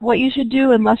what you should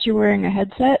do, unless you're wearing a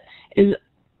headset, is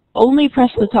only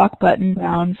press the talk button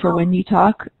down for when you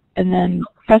talk, and then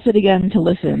press it again to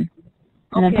listen,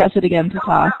 and then press it again to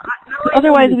talk.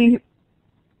 Otherwise, we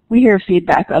hear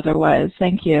feedback. Otherwise,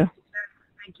 thank you.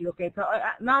 Thank you. Okay, so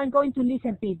now I'm going to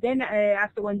listen to it. Then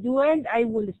after when you end, I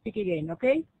will speak again.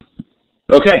 Okay?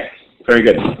 Okay, very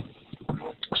good.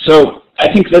 So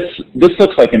I think this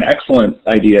looks like an excellent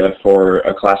idea for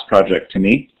a class project to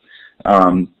me.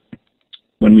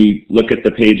 When we look at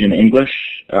the page in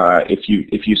English, if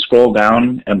you scroll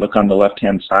down and look on the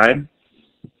left-hand side,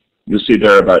 you'll see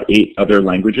there are about 8 other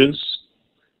languages.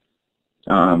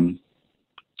 I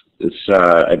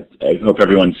hope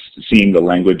everyone's seeing the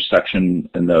language section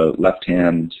in the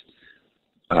left-hand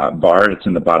bar. It's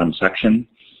in the bottom section.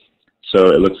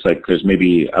 So it looks like there's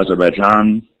maybe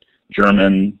Azerbaijan,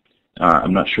 German,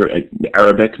 I'm not sure,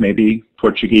 Arabic maybe,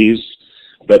 Portuguese,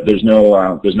 but there's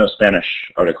no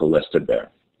Spanish article listed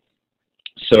there.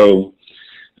 So,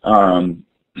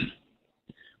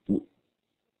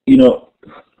 you know,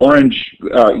 Orange,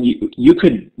 you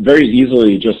could very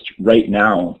easily just right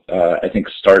now, I think,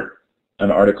 start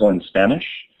an article in Spanish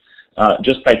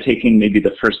just by taking maybe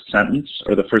the first sentence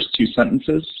or the first 2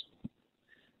 sentences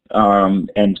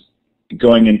and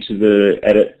going into the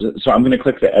edit. So I'm going to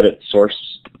click the edit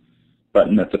source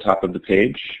button at the top of the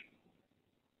page.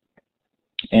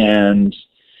 And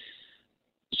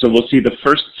so we'll see the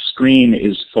first screen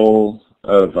is full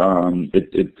of,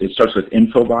 it starts with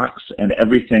info box, and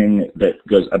everything that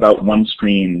goes about 1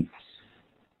 screen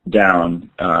down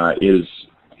is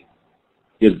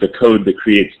the code that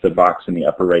creates the box in the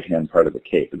upper right-hand part of the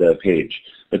page.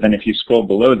 But then if you scroll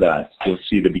below that, you'll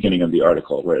see the beginning of the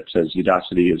article where it says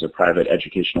Udacity is a private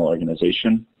educational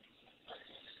organization.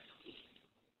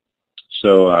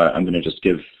 So I'm going to just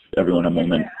give everyone a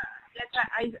moment. Yes,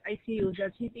 I see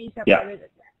Udacity is a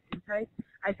private website.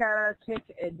 I have checked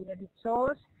the edit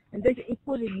source, and then it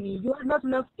put in me, you are not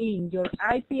logged in. Your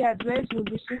IP address will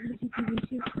be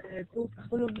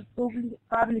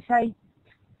publicized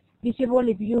visible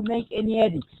if you make any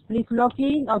edits. Please log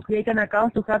in or create an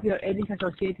account to have your edits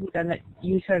associated with a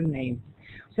username.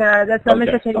 So that's a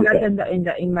message I got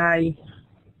in my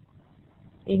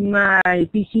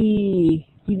PC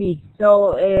TV.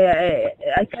 So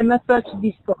I cannot touch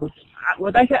this code.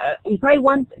 If I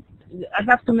want, I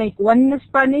have to make one in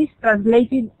Spanish,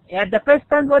 translated at the first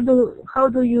time. How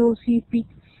do you see fit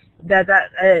that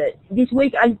this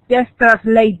week I just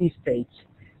translate this page?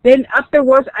 Then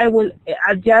afterwards, I will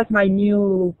adjust my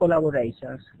new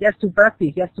collaborations, just to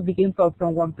practice, just to begin from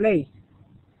one place.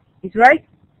 Is right?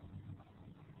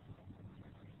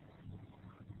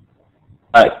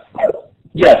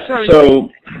 Yes. Sorry. So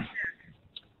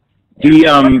the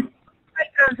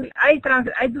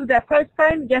I do the first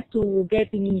time just to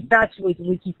get in touch with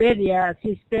Wikipedia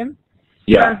system.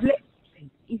 Yeah. Translate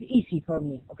is easy for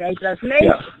me. Okay, I translate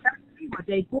exactly what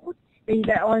they put. They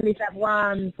only have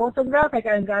 1 photograph. I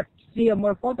can get 3 or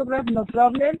more photographs, no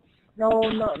problem.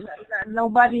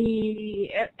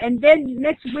 Nobody. And then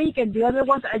next week and the other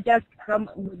ones, I just come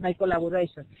with my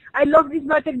collaboration. I love this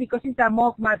matter because it's a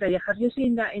mock matter. Have you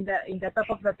seen in the top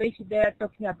of the page they are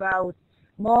talking about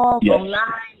mock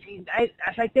online?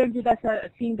 As I tell you, that's a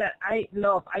thing that I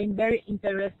love. I'm very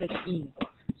interested in.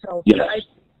 So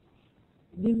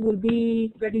this will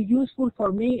be very useful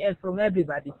for me and from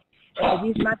everybody.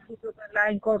 This massive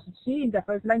online course, see, in the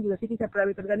first line, Udacity is a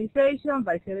private organization,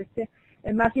 by Celeste,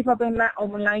 a massive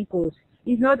online course.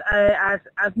 It's not as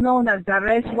known as the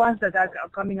rest ones that are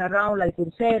coming around, like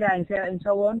Coursera and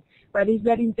so on, but it's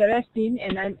very interesting,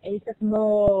 and it's a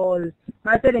small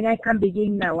matter, and I can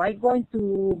begin now. My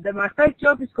first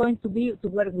job is going to be to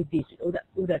work with this,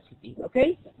 Udacity,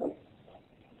 okay?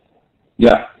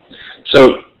 Yeah.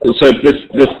 So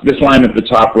this line at the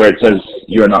top where it says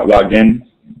you are not logged in.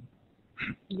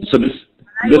 So when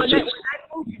I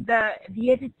moved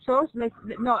the edit source,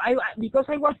 because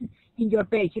I was in your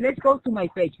page. Let's go to my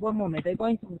page. One moment. I'm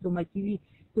going to my TV,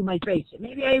 to my page.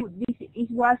 Maybe I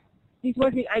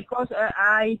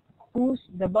pushed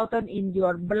the button in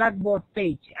your Blackboard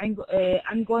page. I'm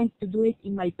going to do it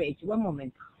in my page. One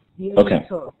moment. Okay.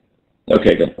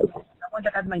 Okay, good. I want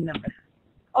to add my number.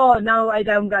 Oh, now I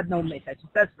don't got no message.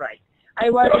 That's right.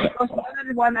 Because the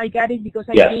other one I got it because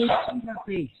I did it in your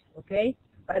page. Okay.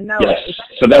 But now,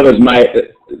 so that was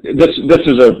this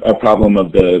is a problem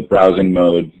of the browsing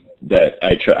mode. that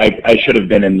I should have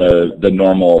been in the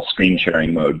normal screen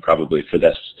sharing mode probably for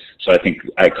this. So I think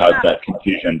I caused that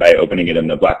confusion by opening it in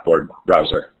the Blackboard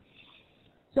browser.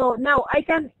 So now I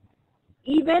can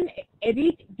even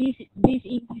edit this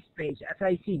English page as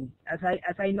I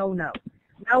know now.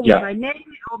 Now with my name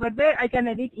over there, I can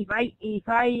edit if I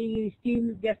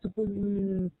still just to put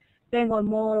 10 or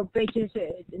more pages,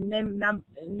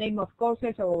 name of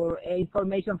courses or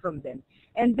information from them,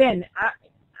 and then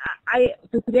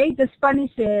to create the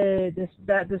Spanish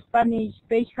the Spanish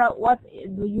page. What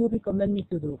do you recommend me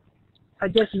to do?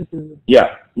 Suggest me to do?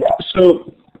 Yeah.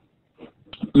 So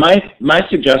my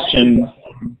suggestion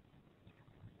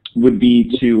would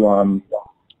be to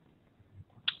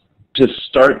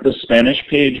start the Spanish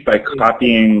page by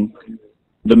copying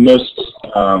the most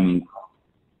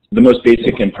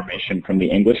basic information from the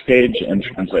English page and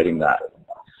translating that.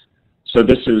 So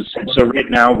right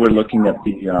now we're looking at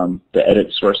the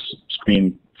edit source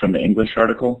screen from the English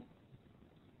article,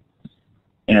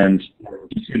 and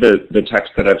you see the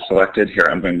text that I've selected here.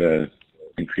 I'm going to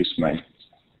increase my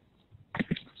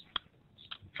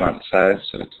font size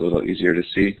so it's a little easier to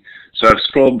see. So I've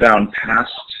scrolled down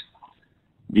past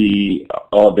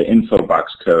all the info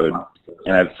box code,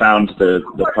 and I've found the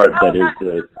part that is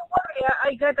the.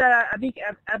 I got a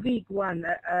big one,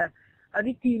 a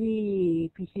big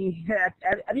TV PC,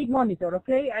 a big monitor.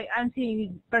 Okay, I'm seeing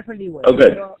it perfectly well. Oh,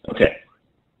 good. Okay.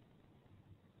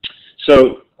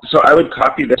 So I would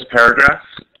copy this paragraph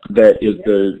that is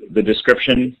the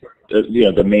description,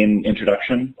 the main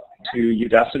introduction to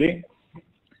Udacity.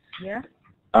 Yeah.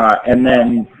 And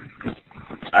then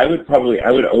I would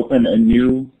open a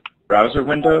new browser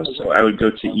window. So I would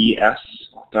go to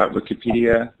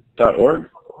es.wikipedia.org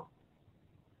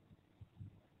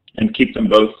and keep them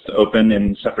both open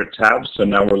in separate tabs. So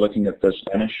now we're looking at the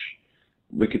Spanish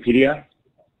Wikipedia.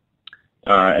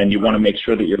 And you want to make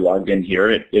sure that you're logged in here.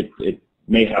 It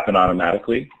may happen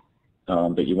automatically,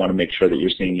 but you want to make sure that you're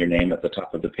seeing your name at the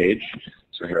top of the page.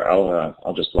 So here,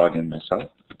 I'll just log in myself.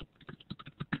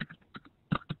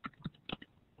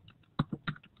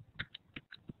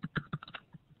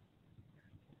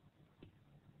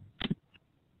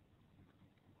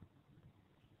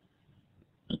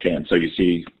 Okay, and so you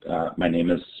see my name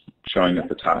is showing at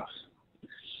the top.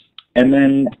 And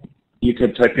then you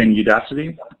could type in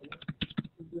Udacity.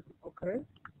 Okay.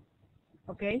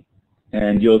 Okay.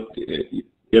 And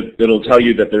it'll tell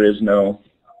you that there is no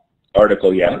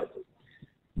article yet,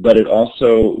 but it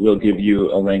also will give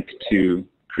you a link to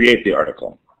create the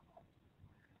article.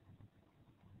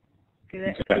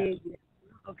 Okay.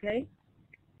 Okay.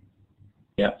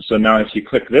 Yeah, so now if you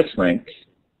click this link,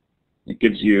 it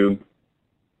gives you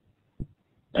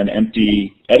an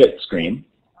empty edit screen.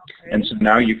 Okay. And so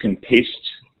now you can paste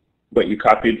what you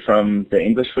copied from the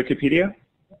English Wikipedia.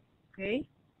 Okay.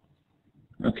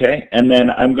 Okay, and then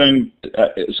I'm going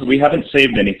to, so we haven't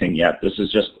saved anything yet. This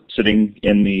is just sitting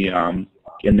in the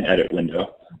edit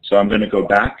window. So I'm going to go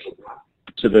back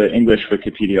to the English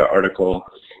Wikipedia article,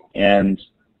 and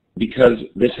because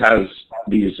this has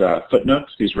these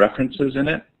footnotes, these references in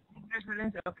it,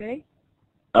 okay.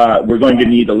 We're going to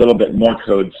need a little bit more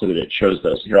code so that it shows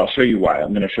those. Here, I'll show you why.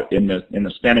 I'm going to show in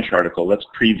the Spanish article. Let's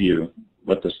preview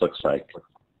what this looks like.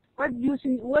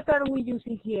 What are we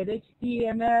using here?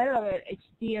 HTML or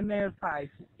HTML5?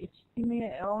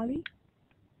 HTML only?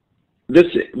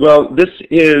 It's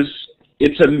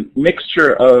a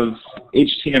mixture of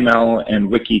HTML and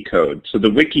wiki code. So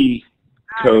the wiki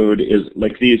code is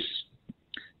like these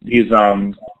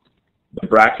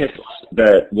brackets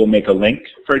that will make a link,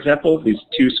 for example, these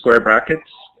 2 square brackets.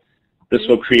 This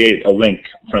will create a link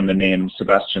from the name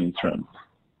Sebastian Thrun.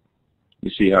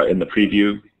 You see how in the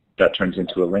preview that turns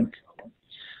into a link.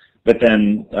 But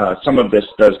then some of this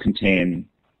does contain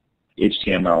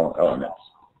HTML elements.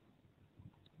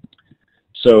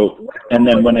 So, and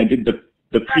then when I did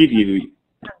the preview,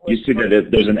 you see that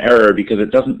there's an error because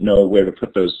it doesn't know where to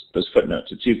put those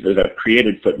footnotes. It sees that I've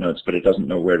created footnotes, but it doesn't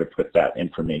know where to put that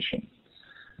information.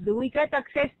 Do we get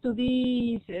access to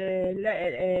this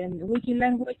wiki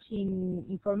language in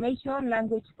information,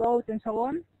 language code, and so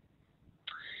on?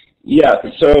 Yeah,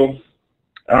 so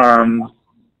I'm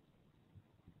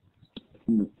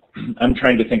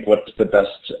trying to think what's the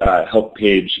best help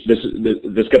page. This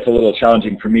gets a little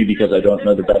challenging for me because I don't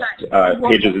know the best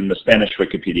pages in the Spanish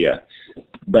Wikipedia.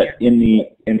 But in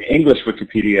the English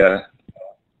Wikipedia,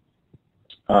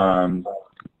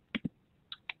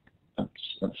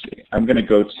 let's see. I'm going to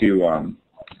go to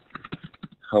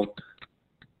help.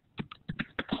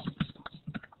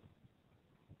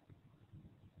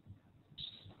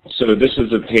 So this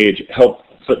is a page, help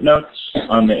footnotes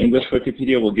on the English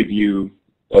Wikipedia will give you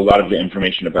a lot of the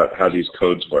information about how these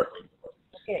codes work.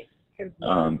 Okay.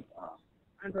 Um,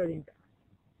 I'm reading.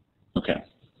 okay.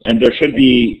 And there should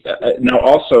be, now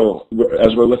also,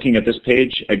 as we're looking at this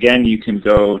page, again, you can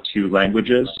go to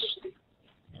languages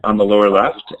on the lower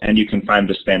left, and you can find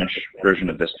the Spanish version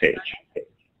of this page.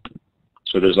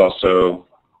 So there's also,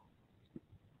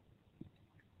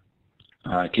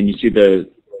 can you see the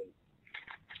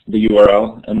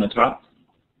URL in the top?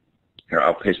 Here,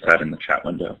 I'll paste that in the chat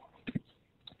window.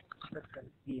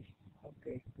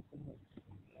 Okay.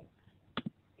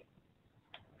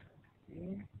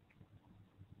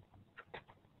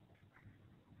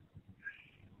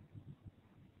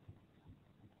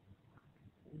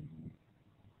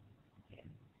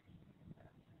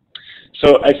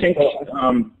 So I think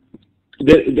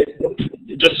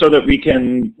just so that we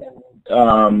can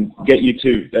get you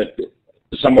to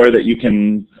somewhere that you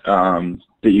can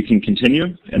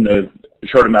continue in the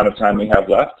short amount of time we have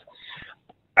left,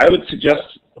 I would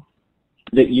suggest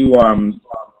that you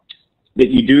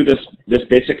do this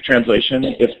basic translation.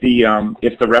 If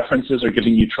the references are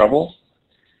giving you trouble,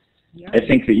 Yeah. I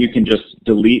think that you can just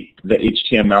delete the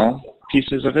HTML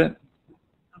pieces of it.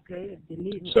 Okay.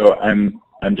 Delete. So I'm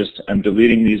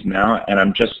deleting these now, and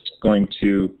I'm just going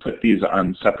to put these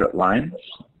on separate lines.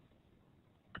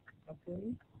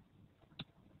 Okay.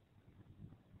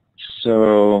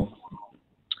 So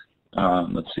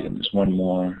let's see, there's one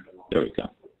more. There we go.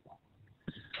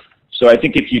 So I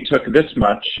think if you took this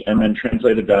much and then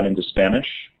translated that into Spanish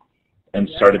and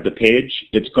started the page,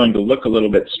 it's going to look a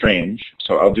little bit strange.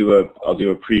 So I'll do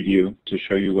a preview to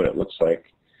show you what it looks like.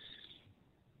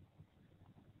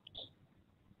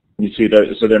 You see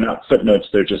that, so they're not footnotes,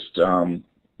 they're just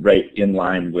right in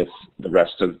line with the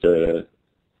rest of the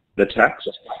text.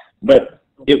 But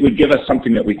it would give us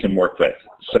something that we can work with.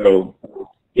 So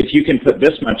if you can put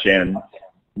this much in,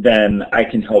 then I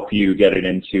can help you get it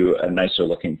into a nicer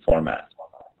looking format.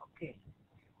 Okay.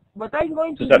 What I'm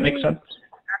going to Does that make sense?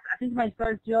 I think my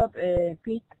first job,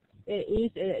 Pete, is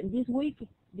this week,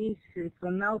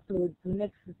 from now to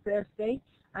next Thursday,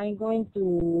 I'm going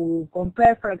to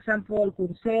compare, for example,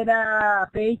 Coursera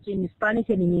page in Spanish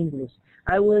and in English.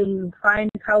 I will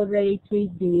find how they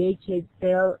treat the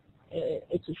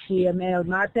HTML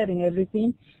matter and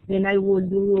everything. Then I will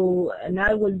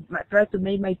try to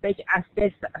make my page as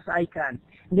best as I can.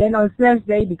 Then on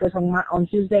Thursday, because on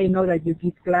Tuesday I know that you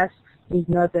give class, is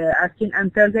not asking,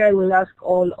 and Thursday I will ask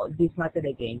all of this matter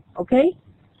again. Okay?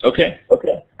 Okay.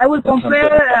 I will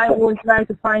compare. I will try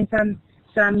to find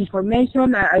some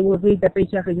information. I will read the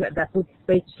page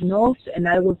notes, and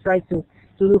I will try to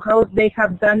do how they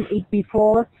have done it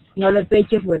before in other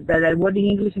pages that are in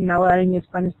English and now are in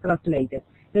Spanish translated.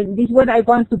 This is what I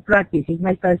want to practice. It's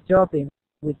my first job in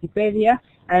Wikipedia,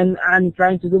 and I'm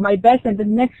trying to do my best. And the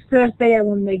next Thursday I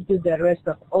will make you the rest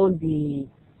of all the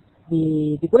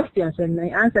questions and the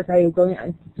answers I am going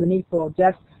to need for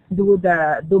just do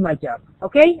my job.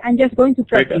 Okay? I'm just going to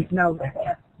practice now this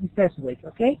first week.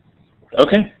 Okay?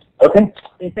 Okay.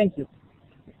 Thank you.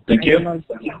 Thank you.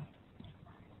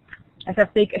 I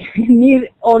have taken near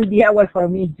all the hour for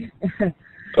me.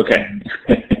 Okay.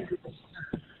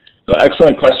 Well,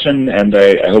 excellent question, and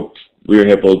I hope we were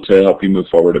able to help you move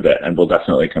forward a bit, and we'll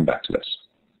definitely come back to this.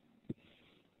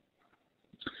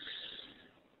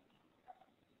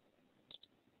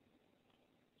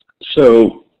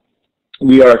 So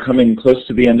we are coming close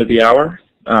to the end of the hour.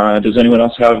 Does anyone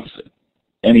else have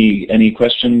any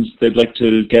questions they'd like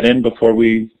to get in before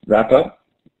we wrap up?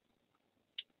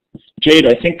 Jade,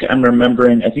 I think I'm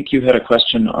remembering, I think you had a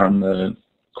question on the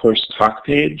course talk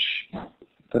page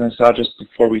that I saw just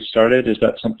before we started. Is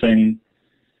that something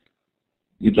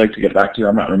you'd like to get back to?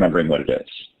 I'm not remembering what it is.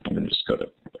 I'm going to just go to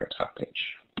our talk page.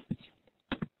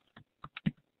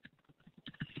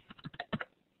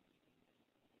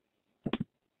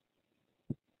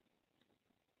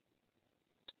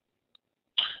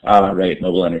 Right,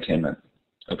 mobile entertainment.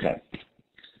 Okay.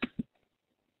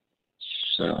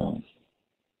 So,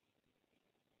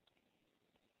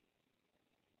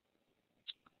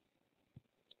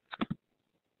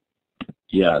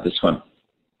 yeah, this one.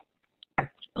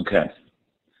 Okay.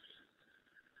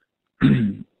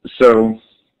 So,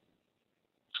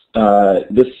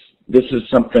 this is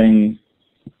something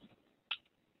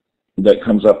that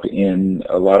comes up in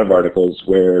a lot of articles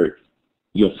where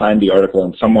you'll find the article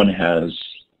and someone has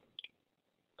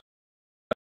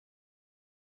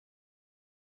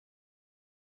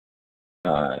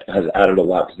added a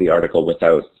lot to the article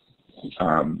without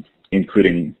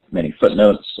including many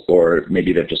footnotes, or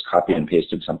maybe they've just copied and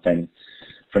pasted something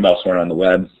from elsewhere on the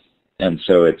web, and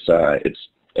so it's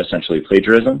essentially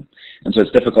plagiarism. And so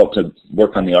it's difficult to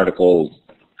work on the article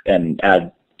and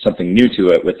add something new to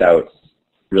it without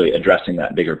really addressing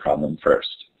that bigger problem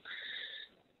first.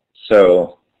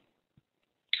 So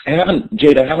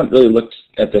Jade, I haven't really looked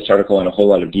at this article in a whole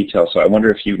lot of detail, so I wonder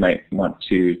if you might want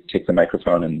to take the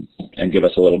microphone and give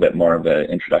us a little bit more of an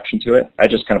introduction to it. I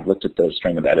just kind of looked at the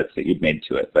string of edits that you'd made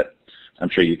to it, but I'm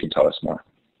sure you can tell us more.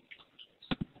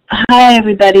 Hi,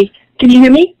 everybody. Can you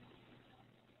hear me?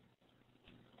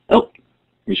 Oh.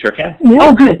 We sure can. Yeah.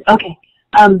 Oh, good. Okay.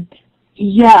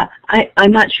 Yeah,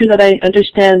 I'm not sure that I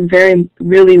understand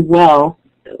really well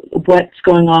what's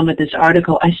going on with this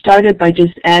article. I started by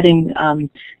just adding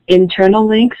internal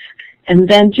links, and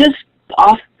then just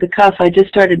off the cuff, I just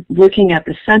started looking at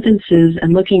the sentences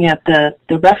and looking at the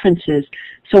references.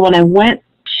 So when I went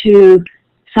to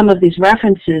some of these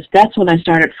references, that's when I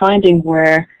started finding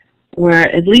where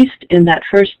at least in that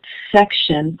first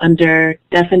section under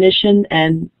definition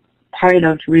and part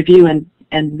of review and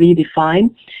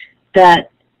redefine,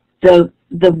 that the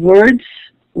words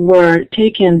were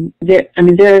taken. They're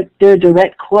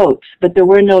direct quotes, but there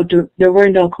were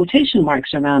no quotation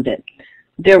marks around it.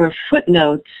 There were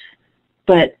footnotes,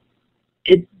 but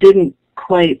it didn't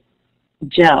quite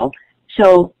gel.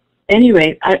 So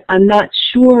anyway, I'm not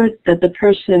sure that the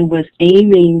person was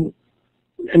aiming.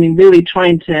 Really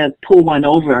trying to pull one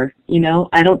over.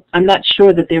 I'm not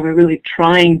sure that they were really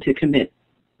trying to commit,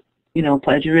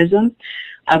 plagiarism.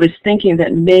 I was thinking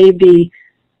that maybe,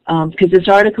 because this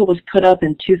article was put up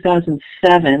in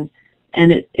 2007,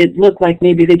 and it looked like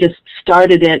maybe they just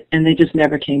started it and they just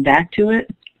never came back to it.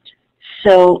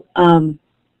 So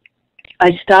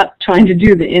I stopped trying to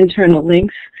do the internal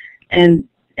links and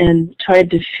tried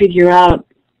to figure out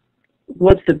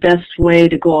what's the best way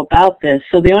to go about this.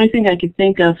 So the only thing I could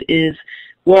think of is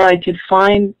where I could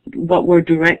find what were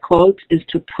direct quotes is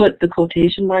to put the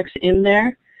quotation marks in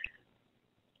there,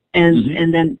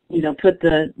 and then put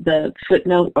the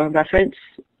footnote or reference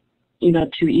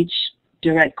to each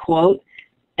direct quote,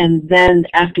 and then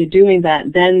after doing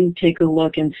that, then take a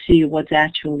look and see what's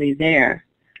actually there.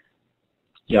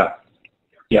 Yeah,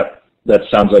 yep, that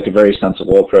sounds like a very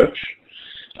sensible approach.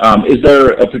 Is there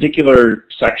a particular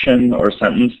section or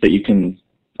sentence that you can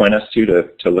point us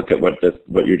to look at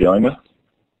what you're dealing with?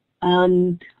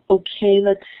 Okay,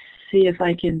 let's see if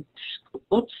I can.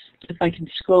 If I can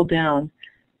scroll down.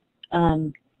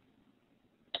 So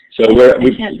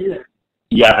we can't do it.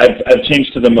 Yeah, I've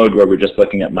changed to the mode where we're just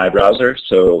looking at my browser.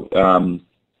 So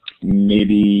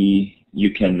maybe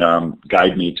you can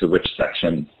guide me to which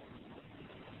section.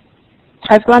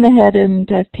 I've gone ahead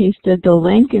and I've pasted the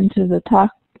link into the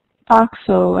talk box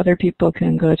so other people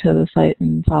can go to the site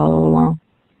and follow along.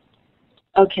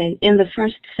 Okay, in the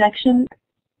first section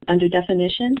under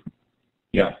definition.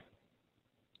 Yeah.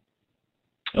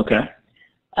 Okay.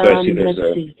 So I see let's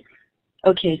see.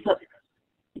 Okay, so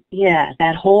yeah,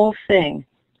 that whole thing.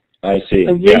 I see.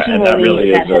 Originally, yeah, and that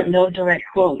really that had no direct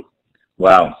quote.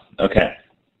 Wow. Okay.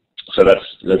 So that's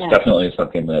definitely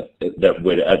something that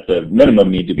would, at the minimum,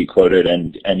 need to be quoted,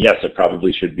 and yes, it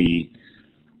probably should be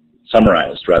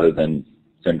summarized rather than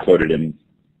quoted in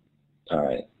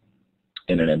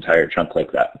an entire chunk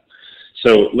like that.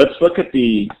 So let's look at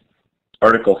the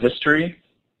article history.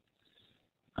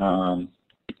 Go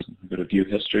to view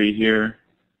history here.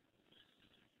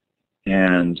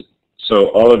 And so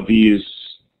all of these,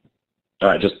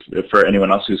 just for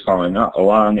anyone else who's following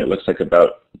along, it looks like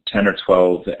about 10 or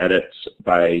 12 edits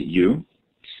by you,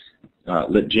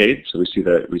 Lit Jade. So we see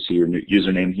your new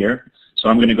username here. So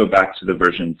I'm going to go back to the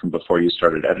version from before you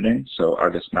started editing, so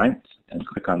August 9th, and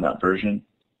click on that version.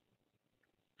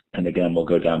 And again, we'll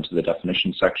go down to the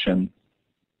definition section.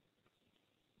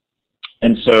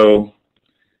 And so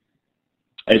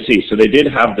I see. So they did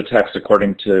have the text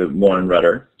according to Moore and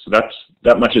Rudder. So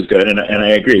that much is good, and I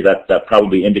agree that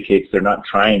probably indicates they're not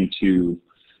trying to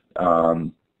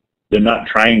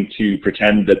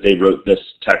pretend that they wrote this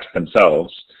text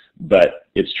themselves. But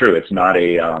it's true. It's not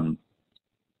a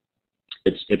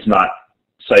it's not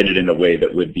cited in a way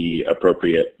that would be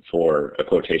appropriate for a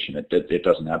quotation. It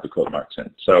doesn't have the quote marks in.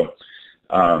 So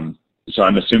so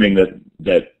I'm assuming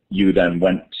that you then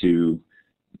went to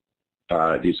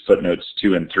these footnotes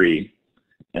 2 and 3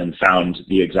 and found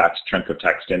the exact chunk of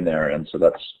text in there, and so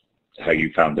that's how you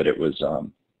found that it was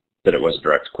a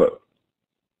direct quote.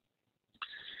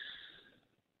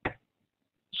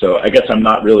 So I guess I'm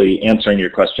not really answering your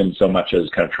question so much as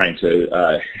kind of trying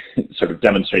to sort of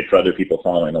demonstrate for other people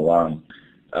following along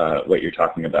what you're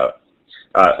talking about.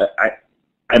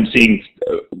 I'm seeing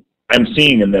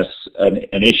in this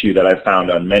an issue that I've found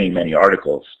on many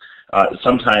articles.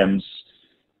 Sometimes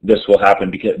this will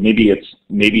happen because maybe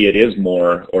it is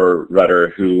Moore or Rudder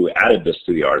who added this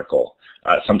to the article.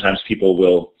 Sometimes people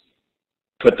will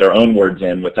put their own words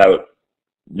in without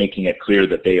making it clear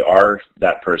that they are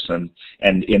that person,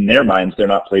 and in their minds they're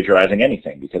not plagiarizing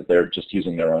anything because they're just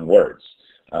using their own words.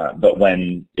 But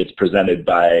when it's presented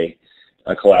by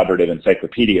a collaborative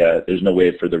encyclopedia, there's no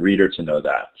way for the reader to know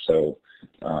that. So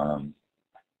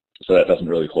so that doesn't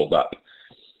really hold up.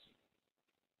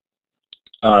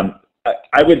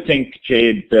 I would think,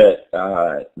 Jade,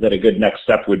 that that a good next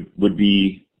step would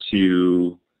be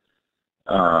to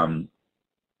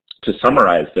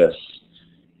summarize this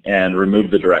and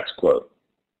remove the direct quote,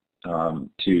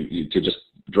 to just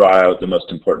draw out the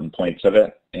most important points of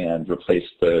it and replace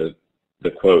the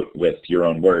quote with your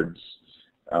own words,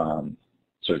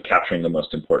 sort of capturing the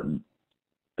most important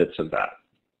bits of that.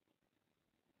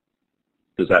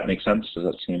 Does that make sense? Does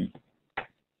that seem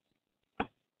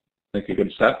like a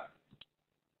good step?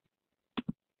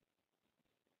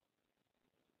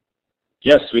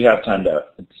 Yes, we have timed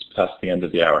out. It's past the end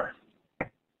of the hour.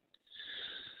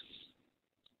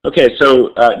 Okay,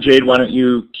 so Jade, why don't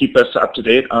you keep us up to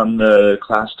date on the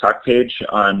class talk page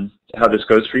on how this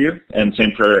goes for you, and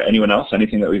same for anyone else.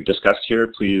 Anything that we've discussed here,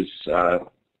 please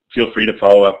feel free to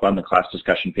follow up on the class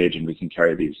discussion page and we can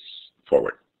carry these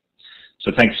forward.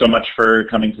 So thanks so much for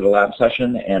coming to the lab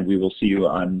session, and we will see you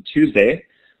on Tuesday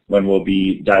when we'll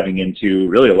be diving into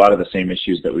really a lot of the same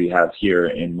issues that we have here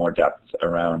in more depth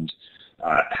around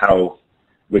how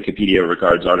Wikipedia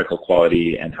regards article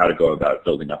quality and how to go about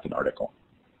building up an article.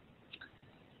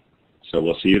 So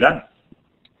we'll see you then.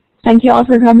 Thank you all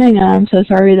for coming, and I'm so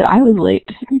sorry that I was late.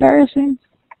 Embarrassing.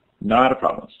 Not a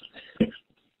problem.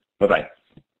 Bye-bye.